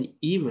this is an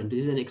event,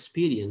 this is an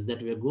experience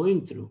that we are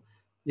going through.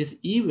 This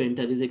event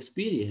or this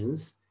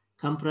experience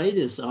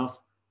comprises of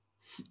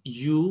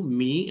you,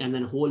 me, and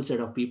then a whole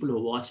set of people who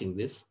are watching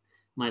this,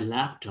 my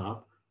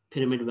laptop,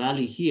 Pyramid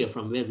Valley here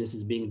from where this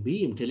is being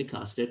beamed,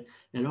 telecasted,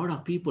 a lot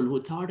of people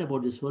who thought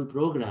about this whole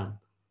program.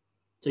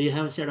 So you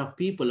have a set of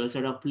people, a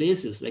set of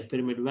places like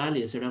Pyramid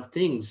Valley, a set of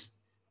things,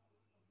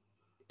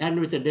 and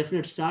with a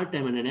definite start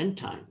time and an end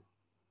time.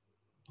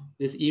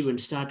 This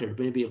event started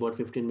maybe about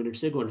 15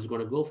 minutes ago and it's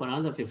going to go for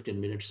another 15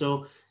 minutes.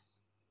 So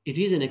it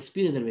is an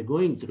experience that we're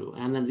going through.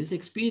 And then this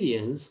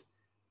experience,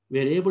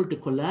 we're able to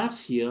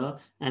collapse here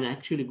and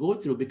actually go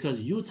through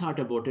because you thought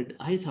about it,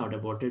 I thought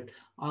about it,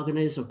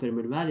 organizers of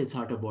Pyramid Valley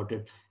thought about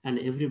it, and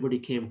everybody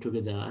came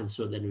together. And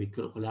so then we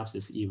collapse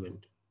this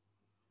event.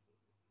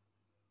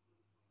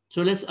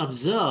 So let's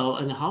observe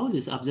and how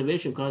this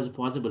observation causes a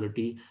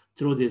possibility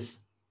through this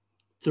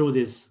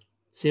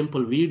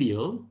simple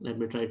video. Let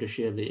me try to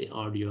share the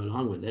audio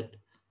along with it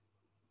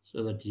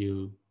so that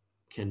you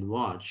can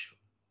watch.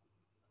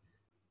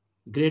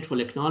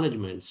 Grateful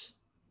acknowledgements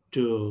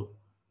to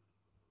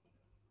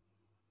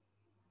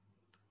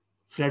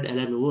Fred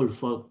Allen Wolf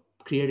for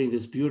creating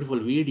this beautiful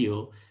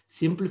video,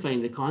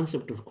 simplifying the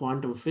concept of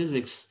quantum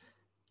physics,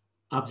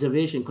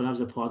 observation collapse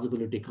the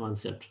possibility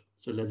concept.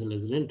 So let's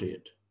listen into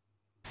it.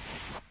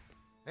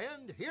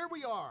 And here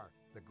we are,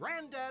 the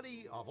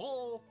granddaddy of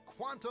all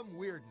quantum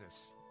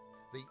weirdness,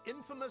 the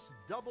infamous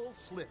double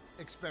slit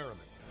experiment.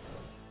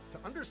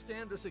 To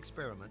understand this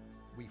experiment,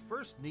 we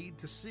first need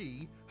to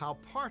see how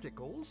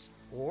particles,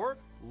 or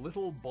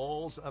little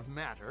balls of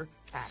matter,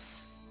 act.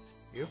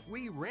 If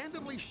we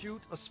randomly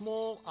shoot a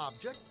small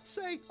object,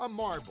 say a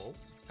marble,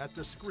 at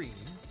the screen,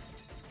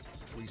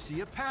 we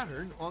see a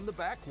pattern on the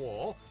back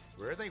wall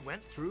where they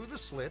went through the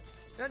slit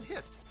and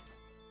hit.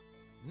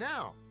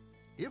 Now,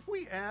 if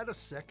we add a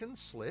second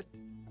slit,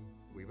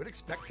 we would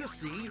expect to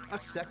see a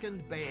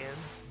second band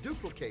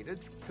duplicated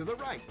to the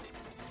right.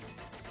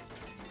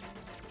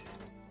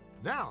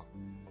 Now,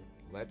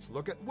 let's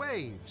look at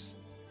waves.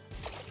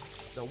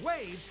 The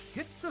waves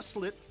hit the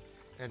slit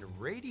and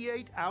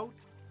radiate out,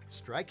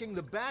 striking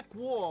the back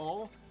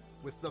wall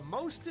with the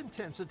most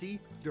intensity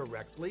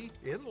directly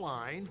in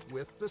line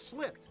with the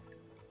slit.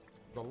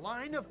 The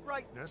line of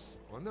brightness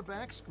on the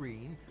back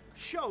screen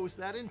shows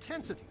that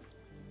intensity.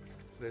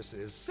 This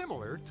is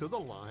similar to the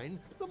line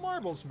the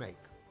marbles make.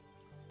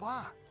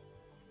 But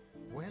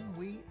when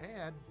we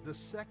add the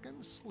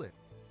second slit,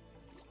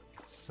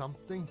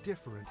 something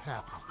different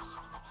happens.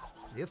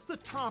 If the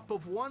top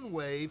of one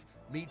wave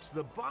meets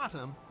the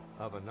bottom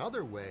of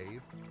another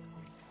wave,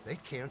 they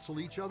cancel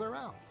each other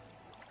out.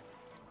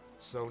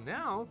 So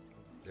now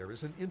there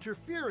is an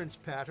interference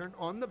pattern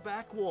on the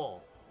back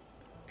wall.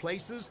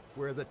 Places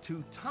where the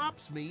two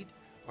tops meet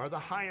are the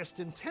highest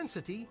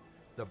intensity,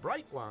 the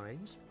bright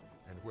lines,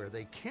 and where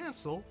they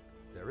cancel,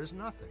 there is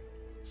nothing.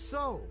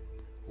 So,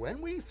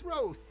 when we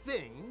throw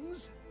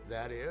things,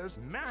 that is,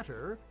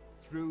 matter,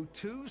 through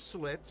two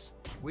slits,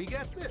 we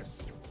get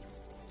this,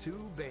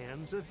 two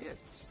bands of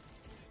hits.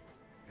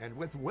 And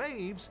with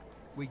waves,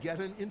 we get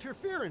an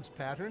interference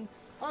pattern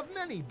of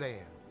many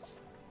bands.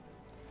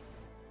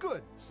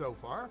 Good so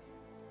far.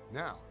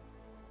 Now,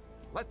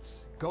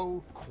 let's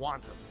go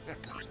quantum.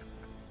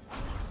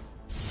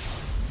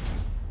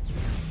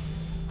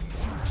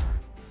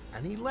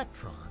 An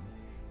electron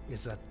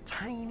is a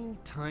tiny,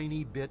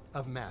 tiny bit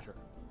of matter,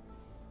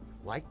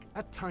 like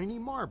a tiny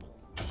marble.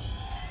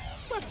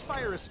 Let's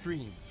fire a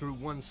stream through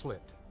one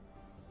slit.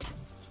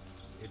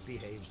 It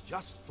behaves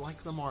just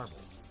like the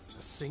marble,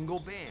 a single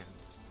band.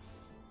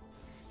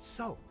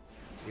 So,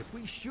 if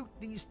we shoot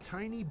these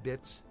tiny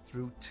bits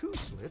through two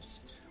slits,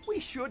 we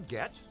should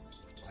get,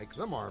 like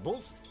the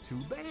marbles,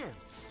 two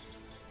bands.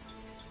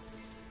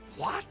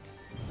 What?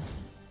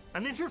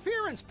 An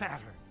interference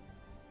pattern.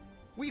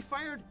 We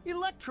fired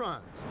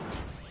electrons,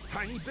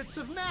 tiny bits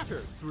of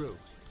matter through.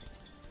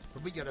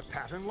 But we get a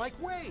pattern like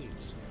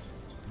waves,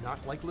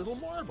 not like little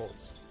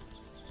marbles.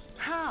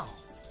 How?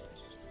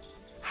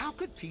 How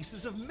could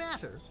pieces of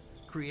matter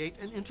create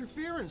an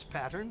interference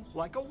pattern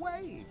like a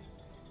wave?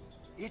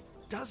 It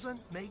doesn't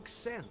make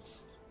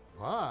sense.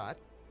 But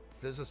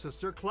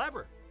physicists are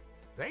clever.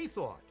 They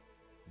thought,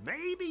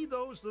 maybe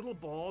those little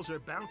balls are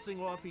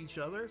bouncing off each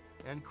other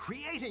and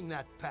creating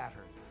that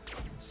pattern.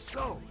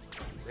 So,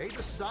 they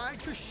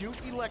decide to shoot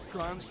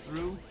electrons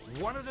through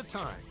one at a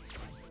time.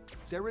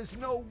 There is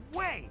no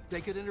way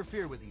they could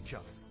interfere with each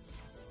other.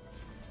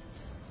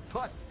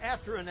 But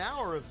after an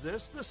hour of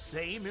this, the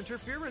same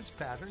interference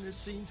pattern is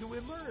seen to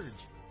emerge.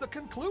 The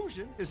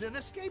conclusion is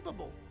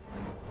inescapable.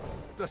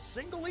 The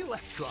single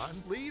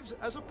electron leaves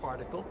as a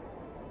particle,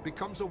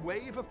 becomes a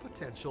wave of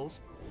potentials,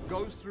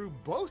 goes through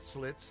both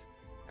slits,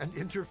 and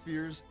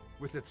interferes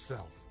with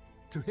itself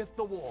to hit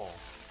the wall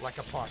like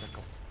a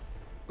particle.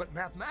 But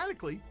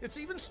mathematically, it's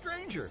even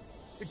stranger.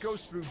 It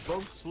goes through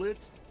both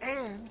slits,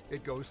 and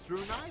it goes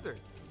through neither.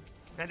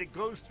 And it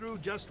goes through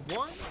just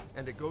one,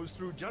 and it goes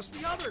through just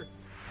the other.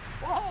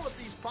 All of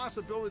these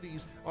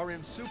possibilities are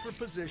in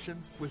superposition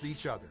with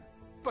each other.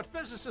 But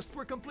physicists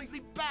were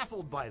completely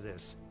baffled by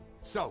this.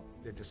 So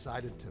they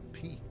decided to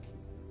peek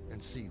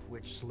and see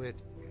which slit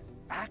it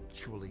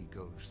actually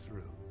goes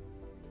through.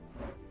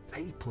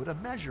 They put a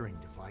measuring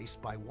device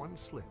by one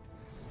slit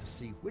to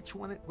see which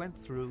one it went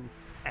through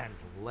and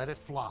let it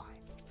fly.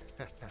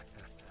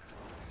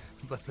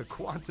 But the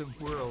quantum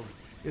world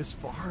is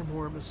far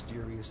more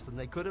mysterious than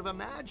they could have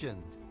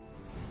imagined.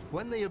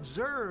 When they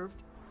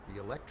observed,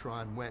 the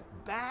electron went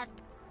back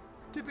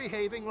to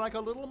behaving like a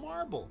little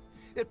marble.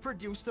 It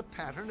produced a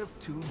pattern of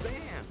two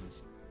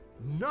bands,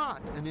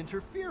 not an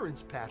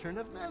interference pattern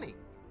of many.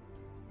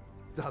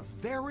 The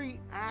very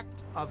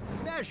act of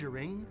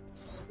measuring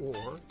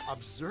or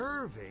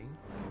observing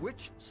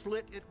which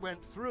slit it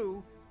went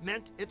through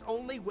meant it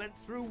only went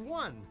through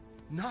one,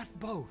 not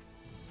both.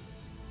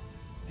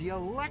 The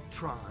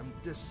electron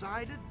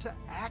decided to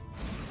act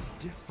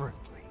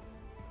differently,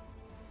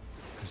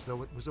 as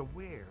though it was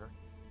aware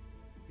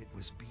it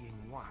was being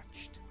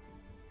watched.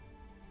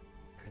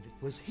 And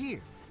it was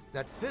here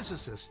that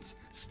physicists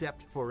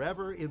stepped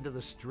forever into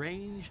the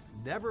strange,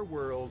 never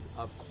world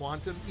of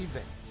quantum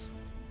events.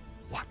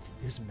 What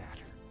is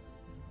matter?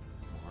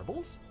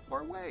 Marbles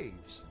or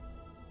waves?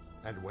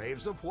 And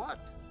waves of what?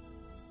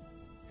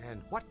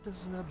 And what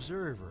does an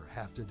observer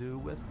have to do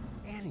with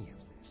any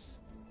of this?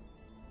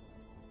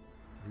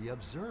 The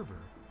observer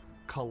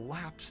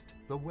collapsed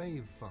the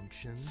wave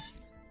function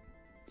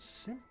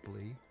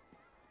simply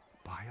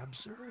by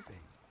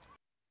observing.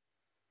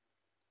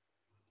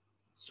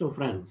 So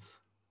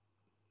friends,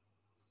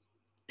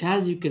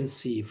 as you can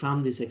see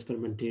from this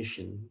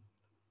experimentation,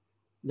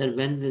 that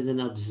when there's an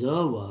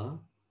observer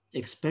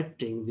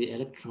expecting the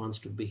electrons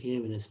to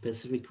behave in a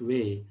specific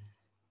way,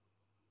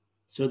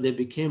 so they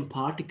became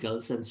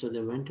particles, and so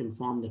they went and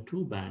formed the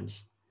two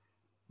bands.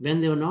 When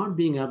they were not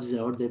being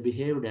observed, they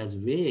behaved as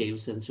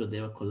waves, and so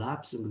they were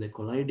collapsing, they're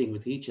colliding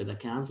with each other,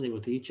 canceling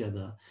with each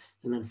other,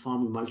 and then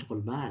forming multiple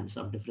bands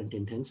of different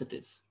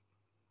intensities.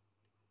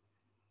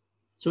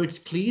 So it's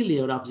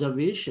clearly our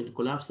observation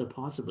collapsed the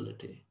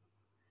possibility.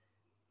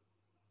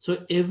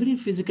 So every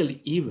physical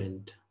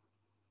event,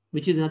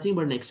 which is nothing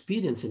but an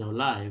experience in our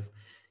life,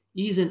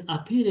 is an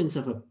appearance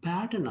of a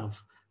pattern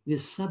of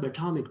these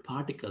subatomic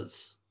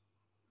particles.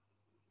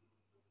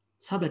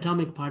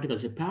 Subatomic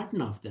particles, a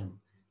pattern of them,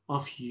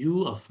 of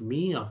you, of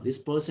me, of this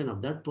person,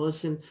 of that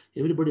person,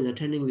 everybody is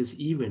attending this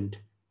event.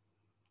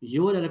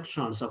 Your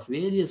electrons of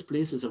various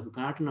places, of a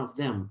pattern of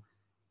them.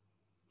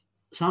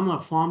 Some are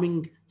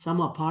forming,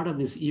 some are part of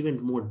this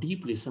event more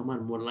deeply, some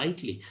are more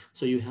lightly.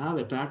 So you have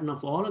a pattern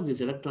of all of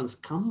these electrons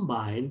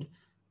combined,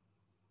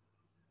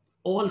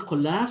 all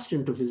collapsed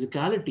into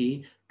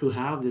physicality to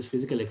have this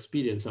physical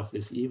experience of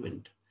this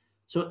event.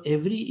 So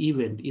every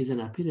event is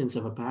an appearance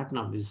of a pattern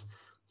of these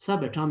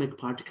subatomic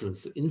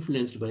particles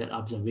influenced by our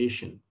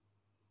observation.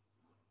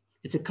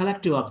 It's a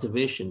collective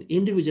observation,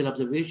 individual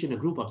observation, a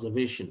group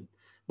observation,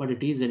 but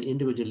it is an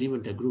individual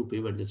event, a group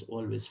event that's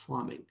always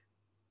forming.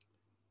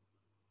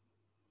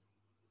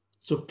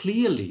 So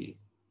clearly,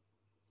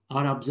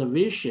 our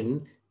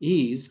observation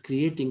is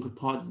creating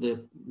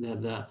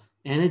the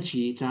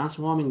energy,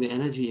 transforming the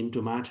energy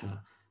into matter.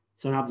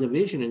 So our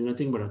observation is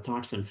nothing but our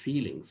thoughts and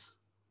feelings.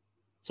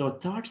 So our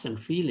thoughts and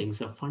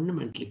feelings are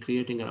fundamentally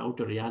creating our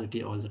outer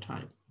reality all the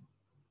time.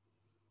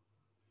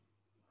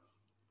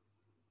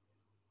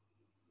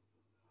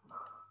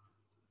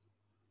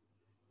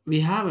 We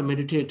have a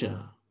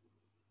meditator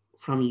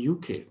from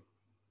UK.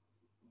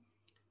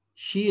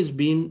 She has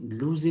been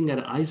losing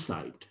her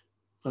eyesight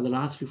for the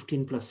last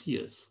 15 plus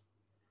years.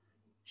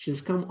 She's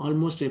come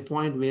almost to a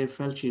point where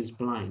felt she is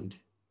blind.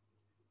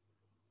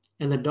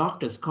 And the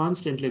doctors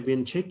constantly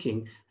been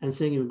checking and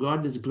saying, you've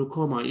got this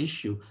glaucoma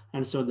issue,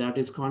 and so that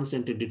is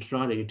constantly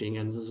deteriorating,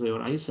 and so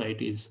your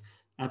eyesight is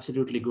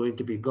absolutely going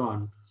to be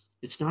gone.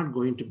 It's not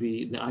going to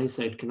be, the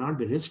eyesight cannot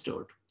be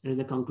restored. That is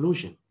the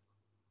conclusion.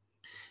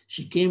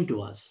 She came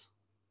to us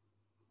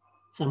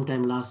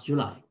sometime last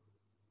July.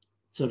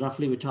 So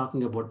roughly we're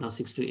talking about now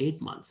 6 to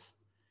 8 months.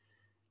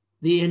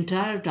 The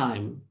entire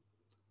time,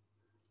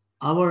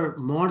 our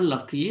model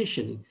of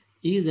creation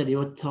is that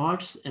your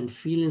thoughts and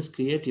feelings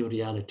create your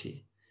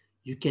reality.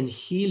 You can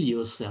heal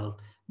yourself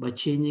by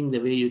changing the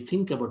way you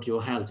think about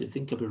your health, you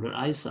think about your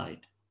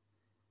eyesight.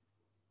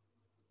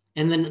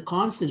 And then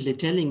constantly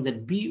telling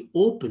that be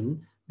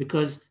open,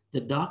 because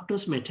the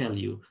doctors may tell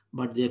you,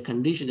 but their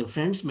condition, the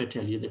friends may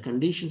tell you, the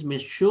conditions may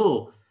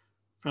show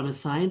from a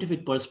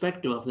scientific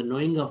perspective of the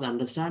knowing of the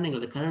understanding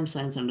of the current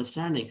science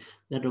understanding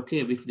that, okay,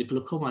 if the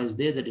glaucoma is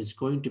there, that it's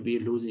going to be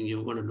losing,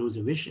 you're going to lose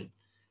a vision.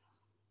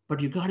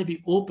 But you got to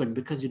be open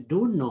because you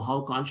don't know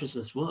how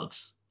consciousness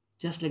works.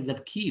 Just like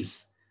that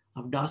keys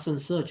of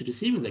Dawson's search,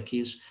 receiving the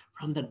keys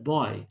from that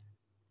boy,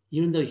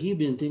 even though he'd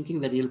been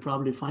thinking that he'll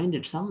probably find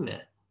it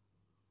somewhere.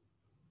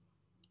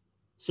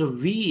 So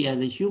we as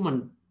a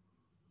human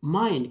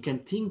mind can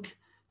think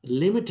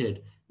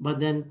limited, but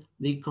then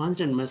the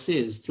constant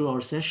message through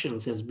our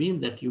sessions has been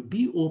that you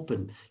be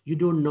open. You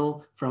don't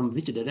know from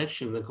which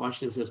direction the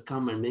consciousness has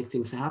come and make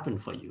things happen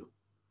for you.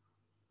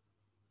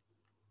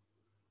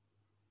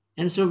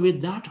 And so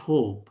with that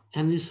hope,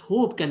 and this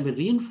hope can be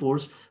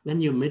reinforced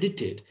when you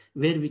meditate,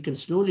 where we can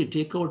slowly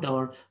take out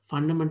our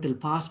fundamental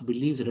past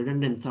beliefs,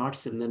 redundant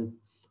thoughts, and then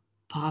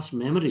past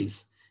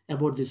memories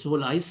about this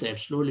whole eyesight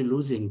slowly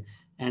losing,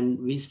 and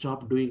we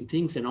stop doing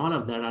things, and all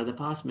of that are the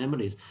past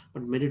memories.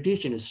 But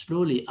meditation is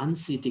slowly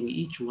unseating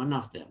each one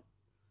of them.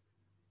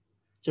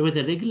 So with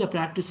a regular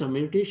practice of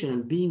meditation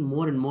and being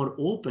more and more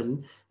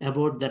open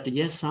about that,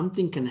 yes,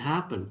 something can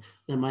happen,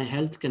 that my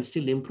health can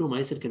still improve, my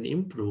eyesight can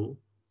improve.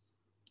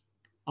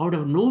 Out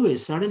of nowhere,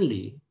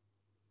 suddenly,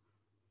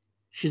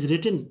 she's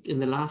written in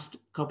the last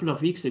couple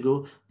of weeks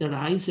ago that her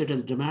eyesight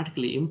has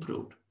dramatically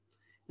improved.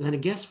 And then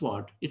guess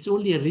what? It's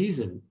only a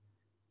reason.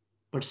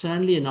 But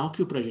suddenly an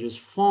acupressure is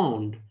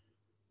found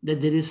that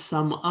there is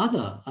some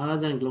other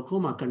than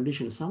glaucoma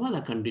condition, some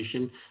other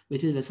condition,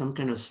 which is like some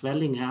kind of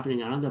swelling happening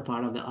in another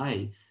part of the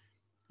eye.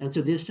 And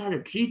so they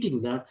started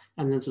treating that,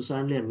 and then so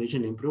suddenly her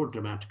vision improved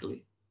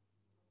dramatically.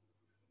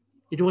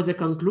 It was a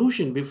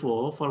conclusion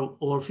before for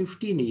over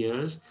 15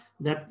 years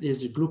that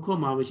is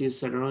glaucoma, which is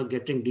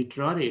getting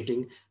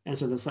deteriorating, and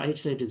so the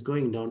sight is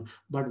going down.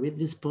 But with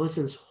this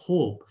person's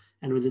hope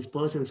and with this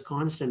person's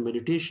constant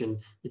meditation,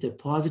 with a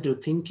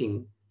positive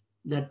thinking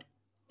that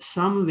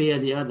some way or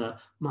the other,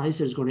 my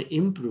eyesight is going to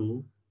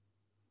improve,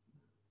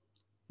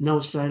 now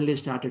suddenly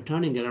started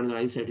turning around, the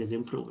eyesight is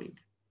improving.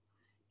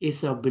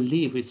 It's our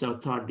belief, it's our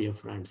thought, dear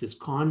friends. It's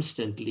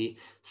constantly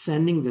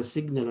sending the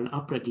signal and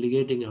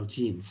upregulating our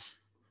genes.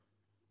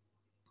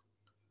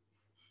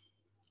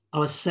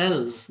 Our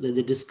cells that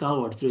they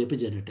discovered through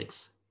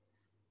epigenetics,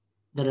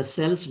 that a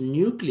cell's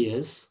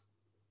nucleus,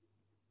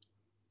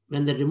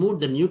 when they removed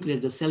the nucleus,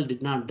 the cell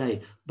did not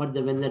die. But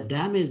when they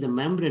damaged the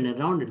membrane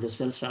around it, the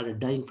cell started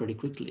dying pretty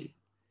quickly.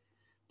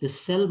 The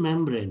cell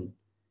membrane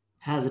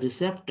has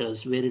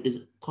receptors where it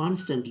is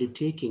constantly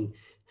taking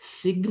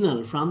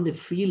signal from the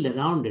field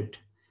around it.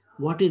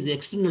 What is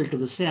external to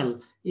the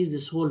cell is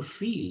this whole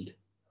field.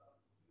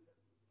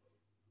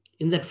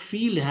 In that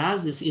field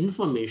has this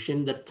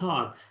information, that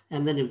thought,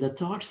 and then if the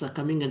thoughts are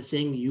coming and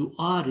saying you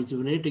are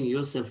rejuvenating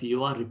yourself,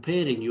 you are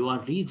repairing, you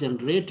are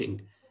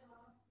regenerating,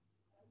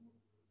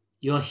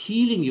 you are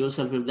healing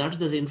yourself, if that's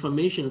the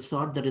information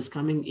thought that is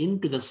coming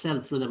into the cell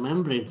through the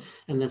membrane,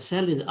 and the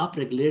cell is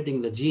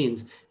upregulating the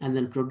genes and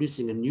then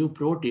producing a new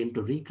protein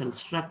to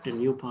reconstruct a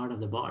new part of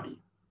the body.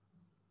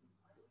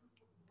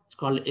 It's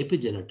called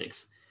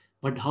epigenetics.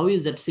 But how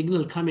is that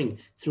signal coming?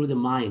 Through the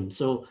mind.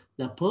 So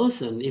the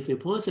person, if a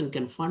person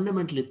can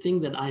fundamentally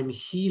think that I'm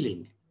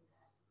healing,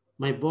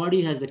 my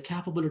body has the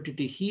capability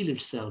to heal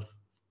itself,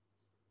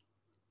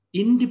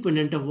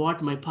 independent of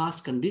what my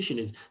past condition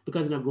is.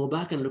 Because now go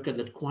back and look at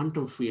that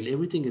quantum field.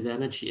 Everything is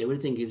energy.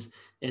 Everything is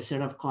a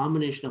set of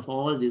combination of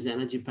all these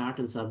energy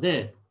patterns are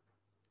there.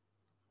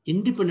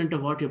 Independent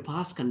of what your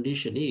past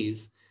condition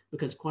is,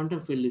 because quantum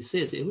field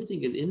says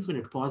everything is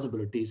infinite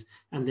possibilities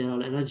and they're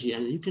all energy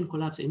and you can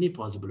collapse any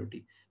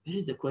possibility. Where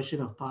is the question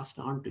of passed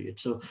on to it?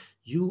 So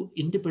you,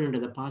 independent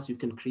of the past, you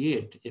can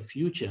create a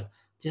future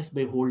just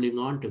by holding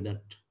on to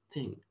that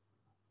thing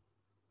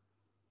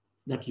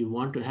that you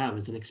want to have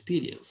as an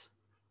experience.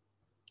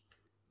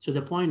 So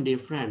the point, dear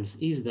friends,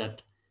 is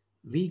that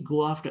we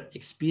go after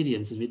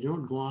experiences. We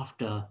don't go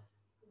after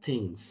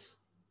things.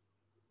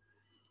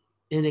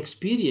 An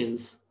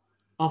experience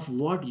of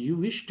what you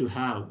wish to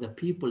have, the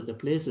people, the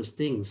places,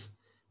 things,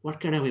 what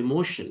kind of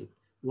emotion,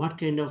 what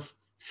kind of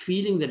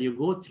feeling that you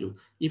go through.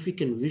 If you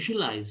can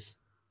visualize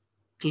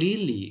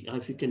clearly, or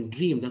if you can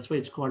dream, that's why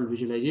it's called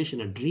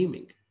visualization and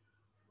dreaming.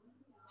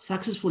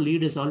 Successful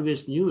leaders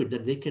always knew it,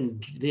 that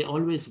they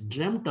always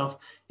dreamt of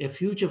a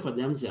future for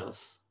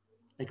themselves.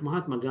 Like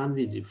Mahatma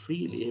Gandhi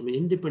freely,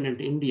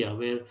 independent India,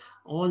 where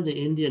all the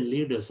Indian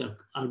leaders are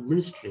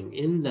administering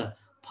in the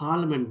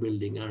parliament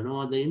building,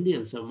 the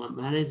Indians are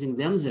managing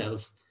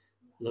themselves,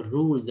 the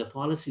rules, the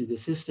policies, the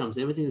systems,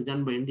 everything is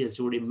done by Indians.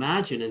 So would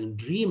imagine and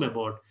dream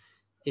about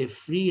a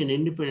free and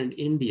independent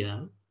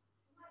India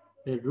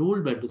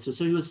ruled by business.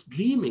 So he was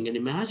dreaming and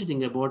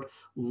imagining about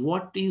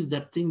what is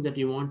that thing that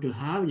you want to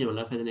have in your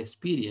life as an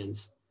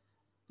experience.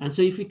 And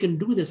so if we can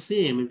do the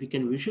same, if we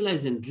can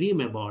visualize and dream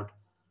about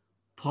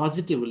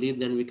positively,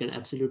 then we can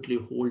absolutely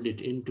hold it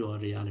into our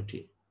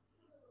reality.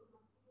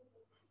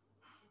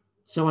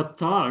 So our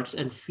thoughts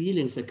and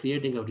feelings are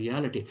creating our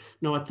reality.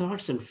 Now our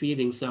thoughts and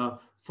feelings are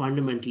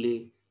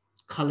fundamentally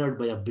colored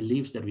by our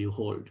beliefs that we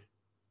hold.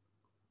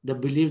 The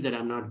belief that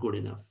I'm not good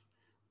enough,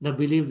 the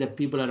belief that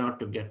people are out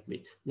to get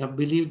me, the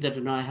belief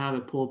that I have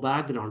a poor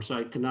background, so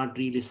I cannot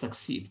really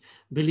succeed,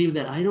 believe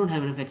that I don't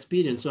have enough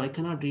experience, so I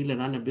cannot really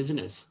run a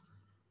business,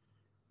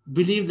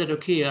 believe that,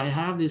 okay, I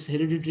have this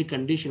hereditary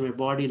condition in my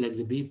body like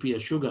the BP or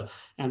sugar,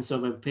 and so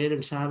my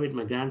parents have it,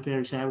 my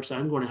grandparents have it, so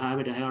I'm going to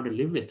have it, I have to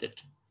live with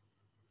it.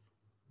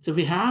 So if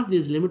we have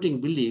these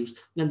limiting beliefs,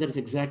 then that's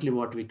exactly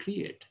what we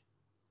create.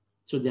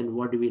 So then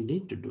what do we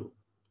need to do?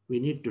 We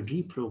need to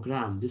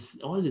reprogram this.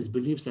 All these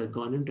beliefs have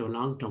gone into a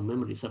long-term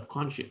memory,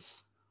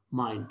 subconscious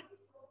mind.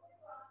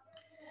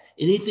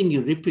 Anything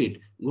you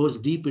repeat goes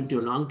deep into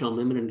your long-term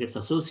memory and gets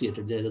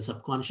associated. There's a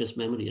subconscious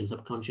memory and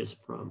subconscious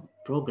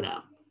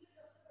program.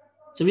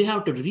 So we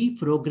have to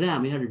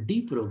reprogram, we have to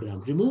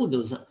deprogram, remove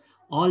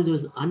all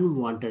those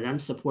unwanted,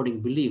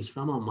 unsupporting beliefs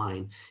from our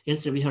mind.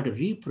 Instead, we have to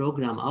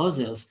reprogram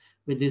ourselves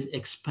with this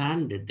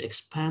expanded,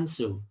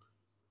 expansive,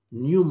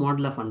 new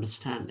model of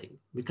understanding,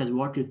 because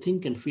what you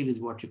think and feel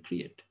is what you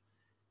create.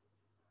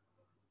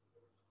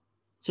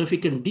 So if we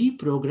can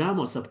deprogram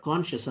our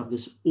subconscious of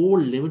this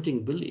old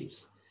limiting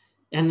beliefs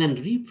and then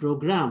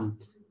reprogram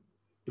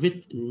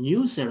with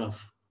new set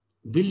of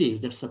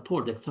beliefs that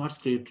support that thoughts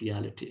create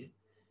reality,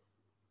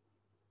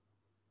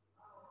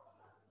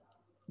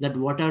 that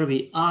whatever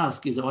we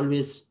ask is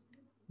always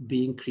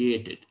being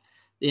created.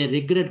 A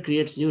regret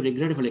creates new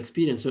regretful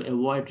experience, so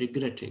avoid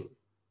regretting.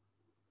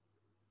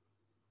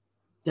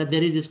 That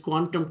there is this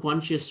quantum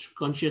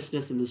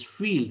consciousness in this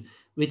field,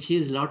 which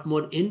is a lot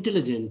more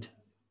intelligent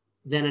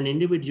than an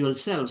individual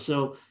self.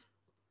 So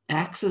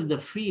access the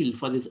field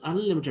for these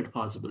unlimited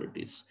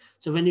possibilities.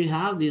 So when you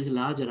have these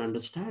larger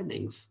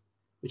understandings,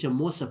 which are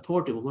more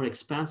supportive, more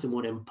expansive,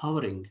 more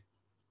empowering,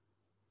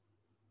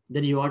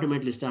 then you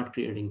automatically start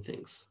creating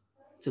things.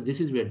 So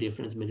this is where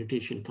difference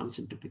meditation comes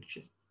into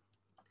picture.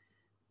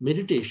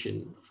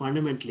 Meditation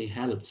fundamentally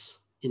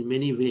helps in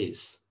many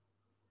ways.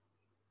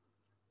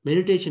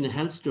 Meditation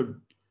helps to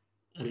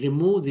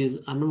remove these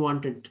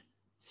unwanted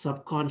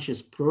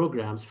subconscious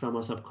programs from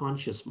our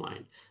subconscious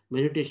mind.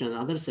 Meditation, on the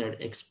other side,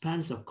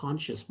 expands our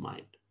conscious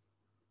mind.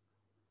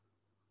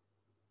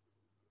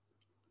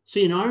 So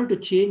in order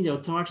to change our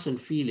thoughts and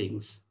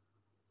feelings,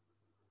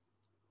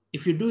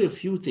 if you do a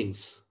few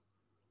things,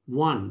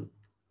 one,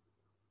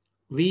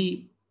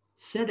 we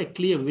set a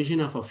clear vision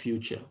of our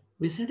future.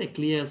 We set a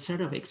clear set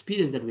of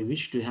experience that we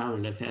wish to have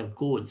in life, have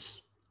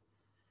goals.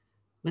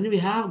 When we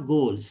have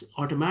goals,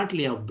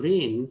 automatically our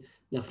brain,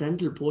 the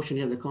frontal portion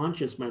of the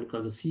conscious mind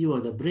called the CEO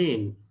of the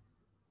brain,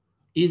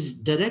 is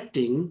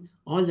directing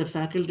all the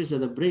faculties of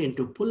the brain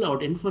to pull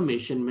out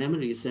information,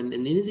 memories, and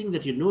anything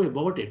that you know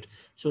about it,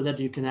 so that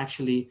you can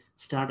actually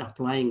start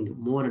applying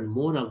more and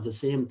more of the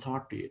same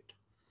thought to it.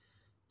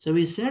 So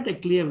we set a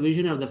clear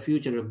vision of the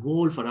future, a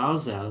goal for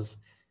ourselves,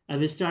 and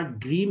we start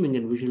dreaming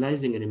and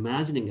visualizing and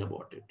imagining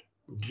about it.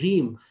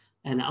 Dream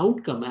an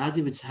outcome as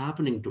if it's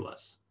happening to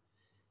us.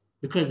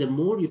 Because the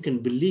more you can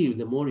believe,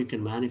 the more you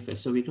can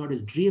manifest. So we got to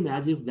dream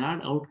as if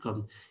that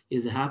outcome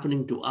is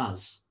happening to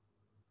us.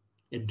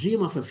 A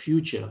dream of a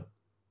future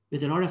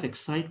with a lot of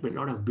excitement, a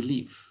lot of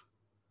belief.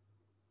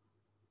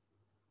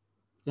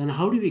 Then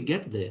how do we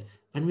get there?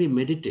 When we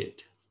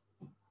meditate.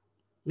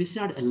 We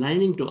start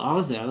aligning to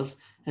ourselves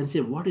and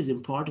say, what is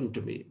important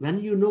to me? When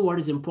you know what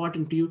is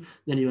important to you,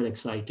 then you are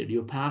excited,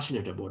 you're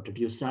passionate about it.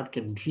 You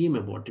can dream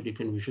about it, you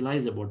can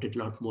visualize about it a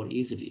lot more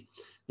easily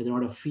with a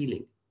lot of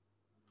feeling.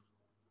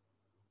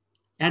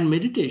 And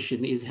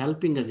meditation is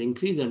helping us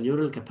increase our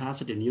neural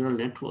capacity, neural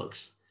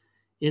networks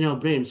in our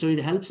brain. So it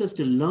helps us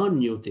to learn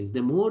new things.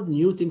 The more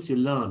new things you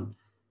learn,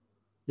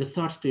 the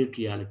thoughts create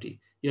reality.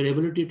 Your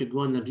ability to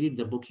go and read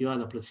the book, You Are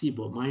the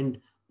Placebo, Mind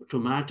to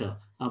Matter,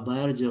 A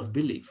Biology of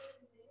Belief.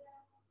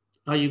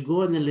 Or you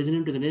go and then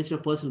listening to The Nature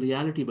of Personal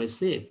Reality by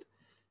Seth.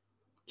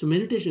 So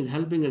meditation is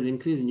helping us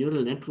increase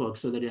neural networks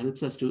so that it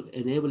helps us to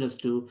enable us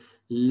to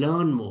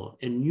learn more,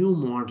 a new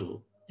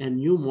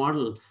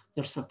model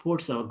that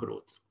supports our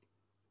growth.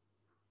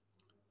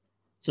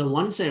 So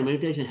one side,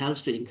 meditation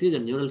helps to increase the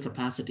neural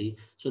capacity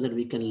so that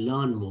we can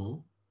learn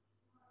more.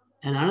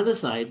 And another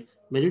side,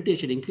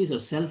 meditation increases our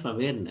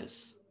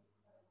self-awareness.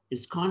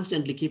 It's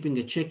constantly keeping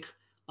a check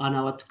on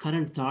our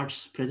current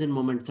thoughts, present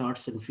moment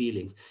thoughts and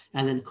feelings,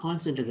 and then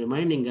constantly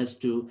reminding us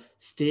to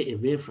stay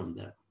away from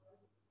them.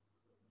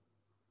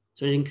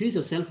 So it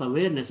increases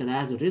self-awareness, and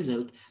as a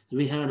result,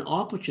 we have an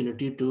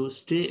opportunity to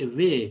stay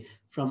away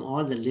from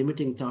all the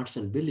limiting thoughts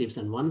and beliefs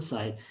on one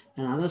side,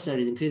 and on the other side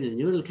is increasing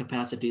neural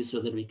capacity so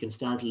that we can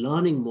start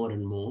learning more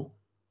and more,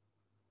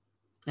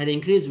 and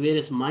increase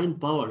various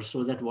mind powers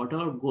so that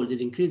whatever goals, it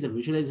increases the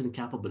visualization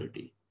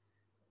capability.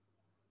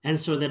 And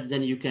so that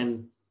then you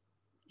can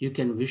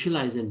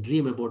visualize and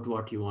dream about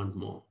what you want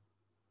more.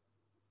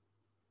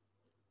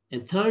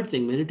 And third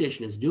thing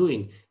meditation is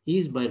doing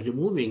is by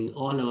removing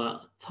all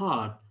our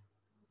thought,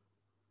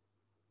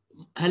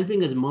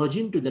 helping us merge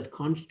into that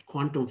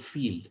quantum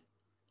field.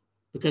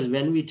 Because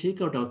when we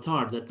take out our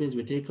thought, that means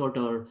we take out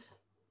our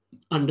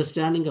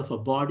understanding of our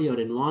body, our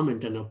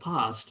environment, and our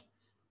past.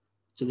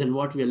 So then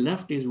what we are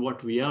left is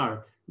what we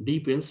are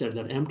deep inside,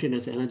 that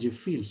emptiness energy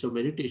field. So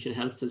meditation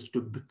helps us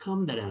to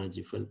become that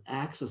energy field,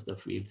 access the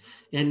field.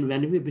 And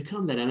when we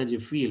become that energy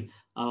field,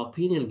 our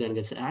pineal gland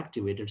gets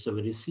activated. So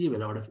we receive a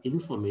lot of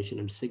information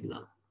and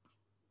signal.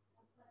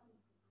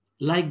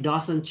 Like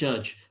Dawson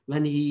Church,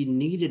 when he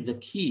needed the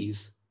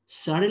keys,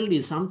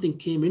 suddenly something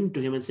came into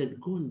him and said,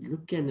 go and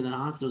look and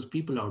ask those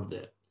people out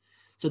there.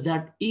 So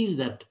that is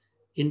that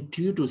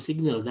intuitive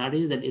signal, that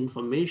is that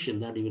information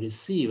that you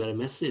receive, or a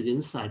message,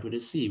 insight we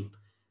receive.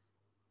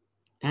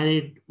 And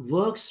it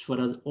works for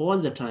us all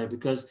the time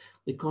because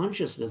the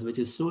consciousness, which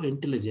is so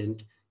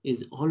intelligent,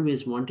 is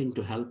always wanting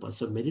to help us.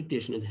 So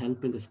meditation is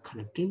helping us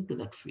connect into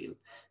that field,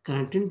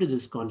 connect into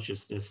this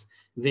consciousness,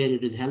 where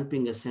it is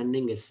helping us,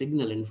 sending a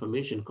signal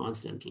information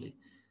constantly.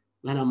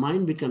 When our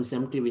mind becomes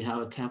empty, we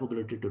have a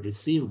capability to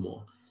receive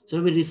more.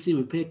 So we receive,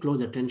 we pay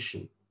close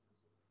attention.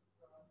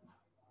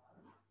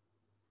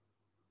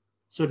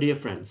 So dear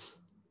friends,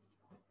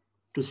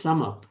 to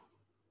sum up,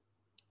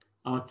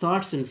 our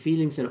thoughts and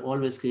feelings are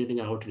always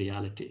creating our outer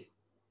reality.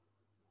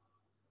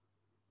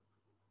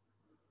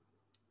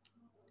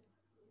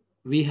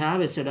 We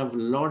have a set of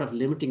lot of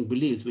limiting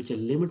beliefs which are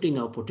limiting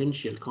our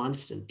potential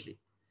constantly.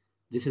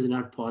 This is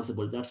not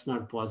possible. That's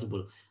not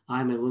possible.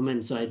 I'm a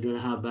woman, so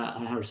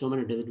I have so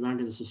many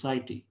disadvantages in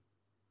society.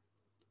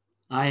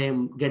 I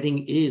am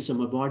getting age, so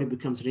my body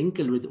becomes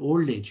wrinkled with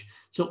old age.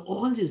 So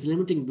all these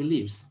limiting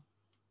beliefs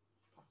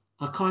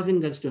are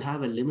causing us to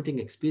have a limiting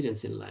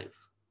experience in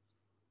life.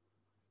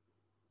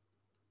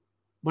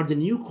 But the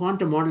new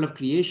quantum model of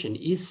creation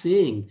is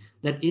saying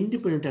that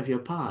independent of your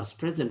past,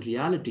 present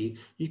reality,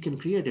 you can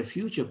create a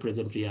future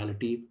present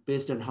reality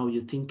based on how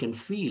you think and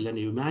feel and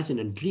you imagine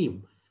and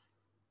dream.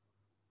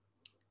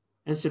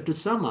 And so to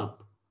sum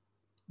up,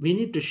 we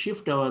need to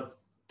shift our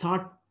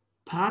thought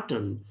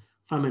pattern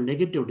from a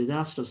negative,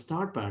 disastrous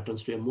thought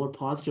patterns to a more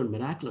positive,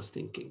 miraculous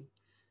thinking.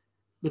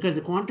 Because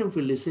the quantum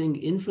field is saying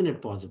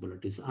infinite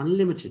possibilities,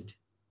 unlimited.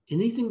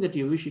 Anything that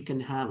you wish, you can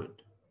have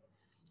it.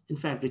 In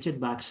fact, Richard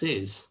Bach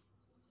says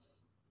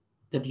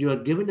that you are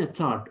given a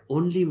thought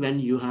only when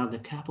you have the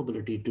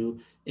capability to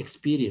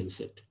experience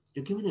it.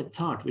 You're given a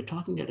thought. We're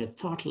talking at a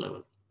thought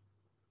level.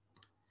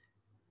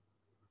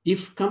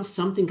 If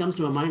something comes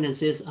to my mind and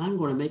says, I'm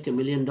going to make $1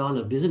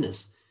 million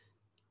business,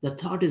 the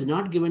thought is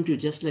not given to you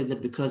just like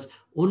that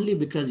only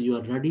because you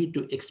are ready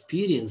to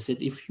experience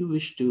it. If you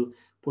wish to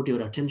put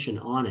your attention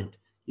on it,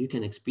 you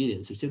can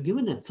experience it. So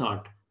given a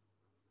thought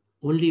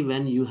only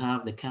when you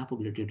have the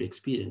capability to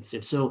experience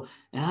it. So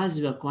as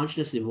we are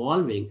consciously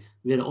evolving,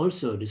 we are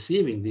also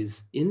receiving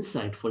these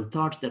insightful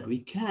thoughts that we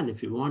can,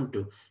 if we want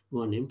to,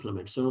 go and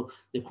implement. So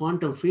the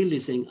quantum field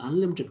is saying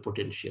unlimited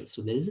potential.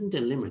 So there isn't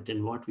a limit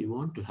in what we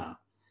want to have.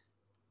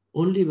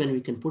 Only when we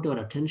can put our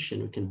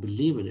attention, we can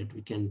believe in it,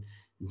 we can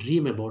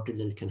dream about it,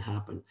 then it can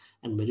happen.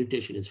 And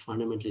meditation is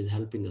fundamentally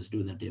helping us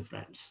do that, dear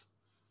friends.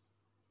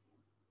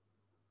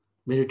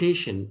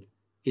 Meditation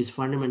is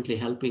fundamentally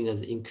helping us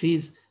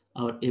increase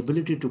our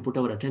ability to put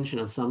our attention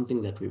on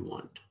something that we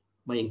want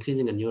by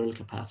increasing the neural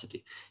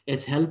capacity.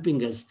 It's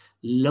helping us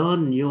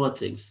learn newer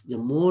things. The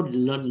more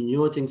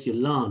newer things you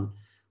learn,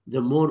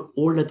 the more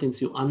older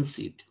things you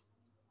unseat.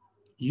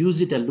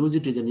 Use it or lose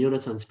it is a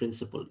neuroscience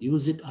principle.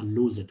 Use it or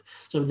lose it.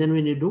 So then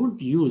when you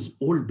don't use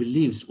old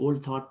beliefs,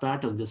 old thought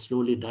patterns, they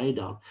slowly die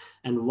down.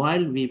 And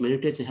while we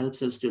meditate, it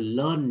helps us to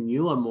learn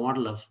newer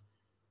model of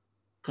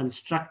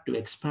constructive,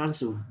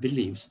 expansive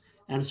beliefs,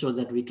 and so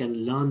that we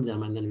can learn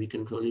them and then we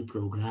can slowly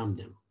program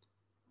them.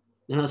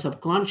 Then our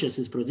subconscious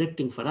is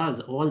projecting for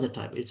us all the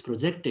time. It's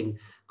projecting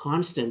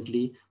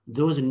constantly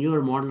those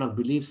newer model of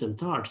beliefs and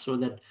thoughts so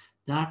that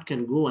that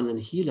can go and then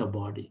heal our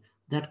body.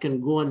 That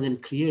can go and then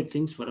create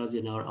things for us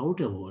in our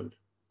outer world,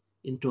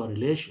 into our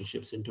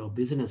relationships, into our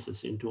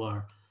businesses, into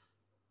our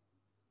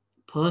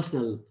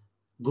personal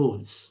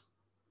goals.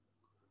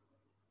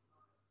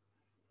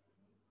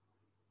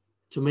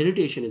 So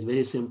meditation is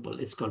very simple.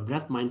 It's called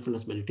breath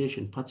mindfulness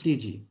meditation.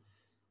 Patriji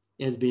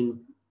has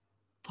been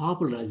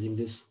popularizing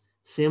this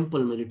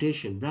simple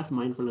meditation, breath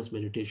mindfulness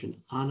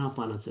meditation,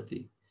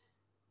 Anapanasati.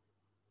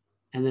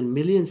 And then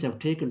millions have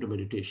taken to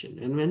meditation.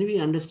 And when we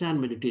understand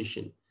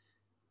meditation,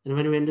 and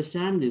when we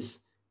understand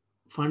this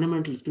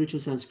fundamental spiritual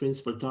science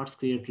principle, thoughts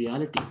create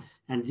reality,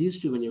 and these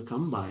two, when you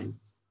combine,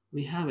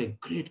 we have a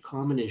great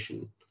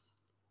combination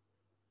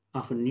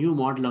of a new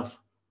model of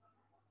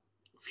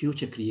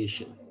future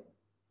creation.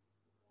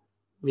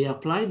 We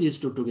apply these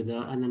two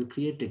together and then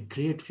create a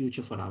great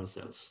future for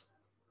ourselves.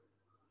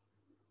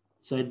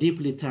 So I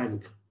deeply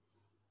thank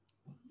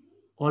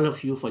all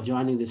of you for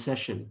joining this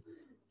session.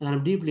 And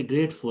I'm deeply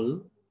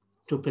grateful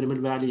to Pyramid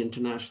Valley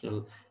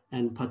International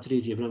and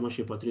Patriji,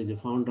 Brahmashi Patriji,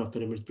 founder of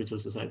Pyramid Spiritual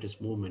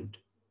Societies movement,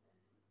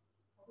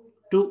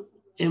 to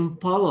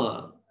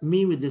empower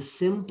me with this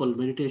simple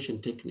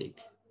meditation technique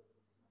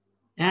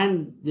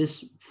and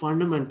this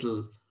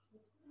fundamental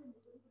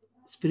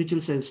spiritual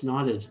sense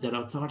knowledge that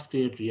our thoughts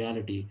create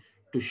reality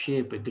to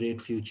shape a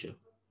great future.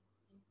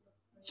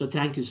 So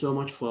thank you so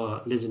much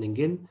for listening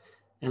in.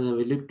 And then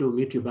we look to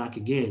meet you back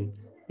again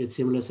with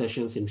similar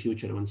sessions in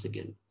future once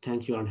again.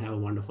 Thank you and have a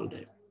wonderful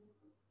day.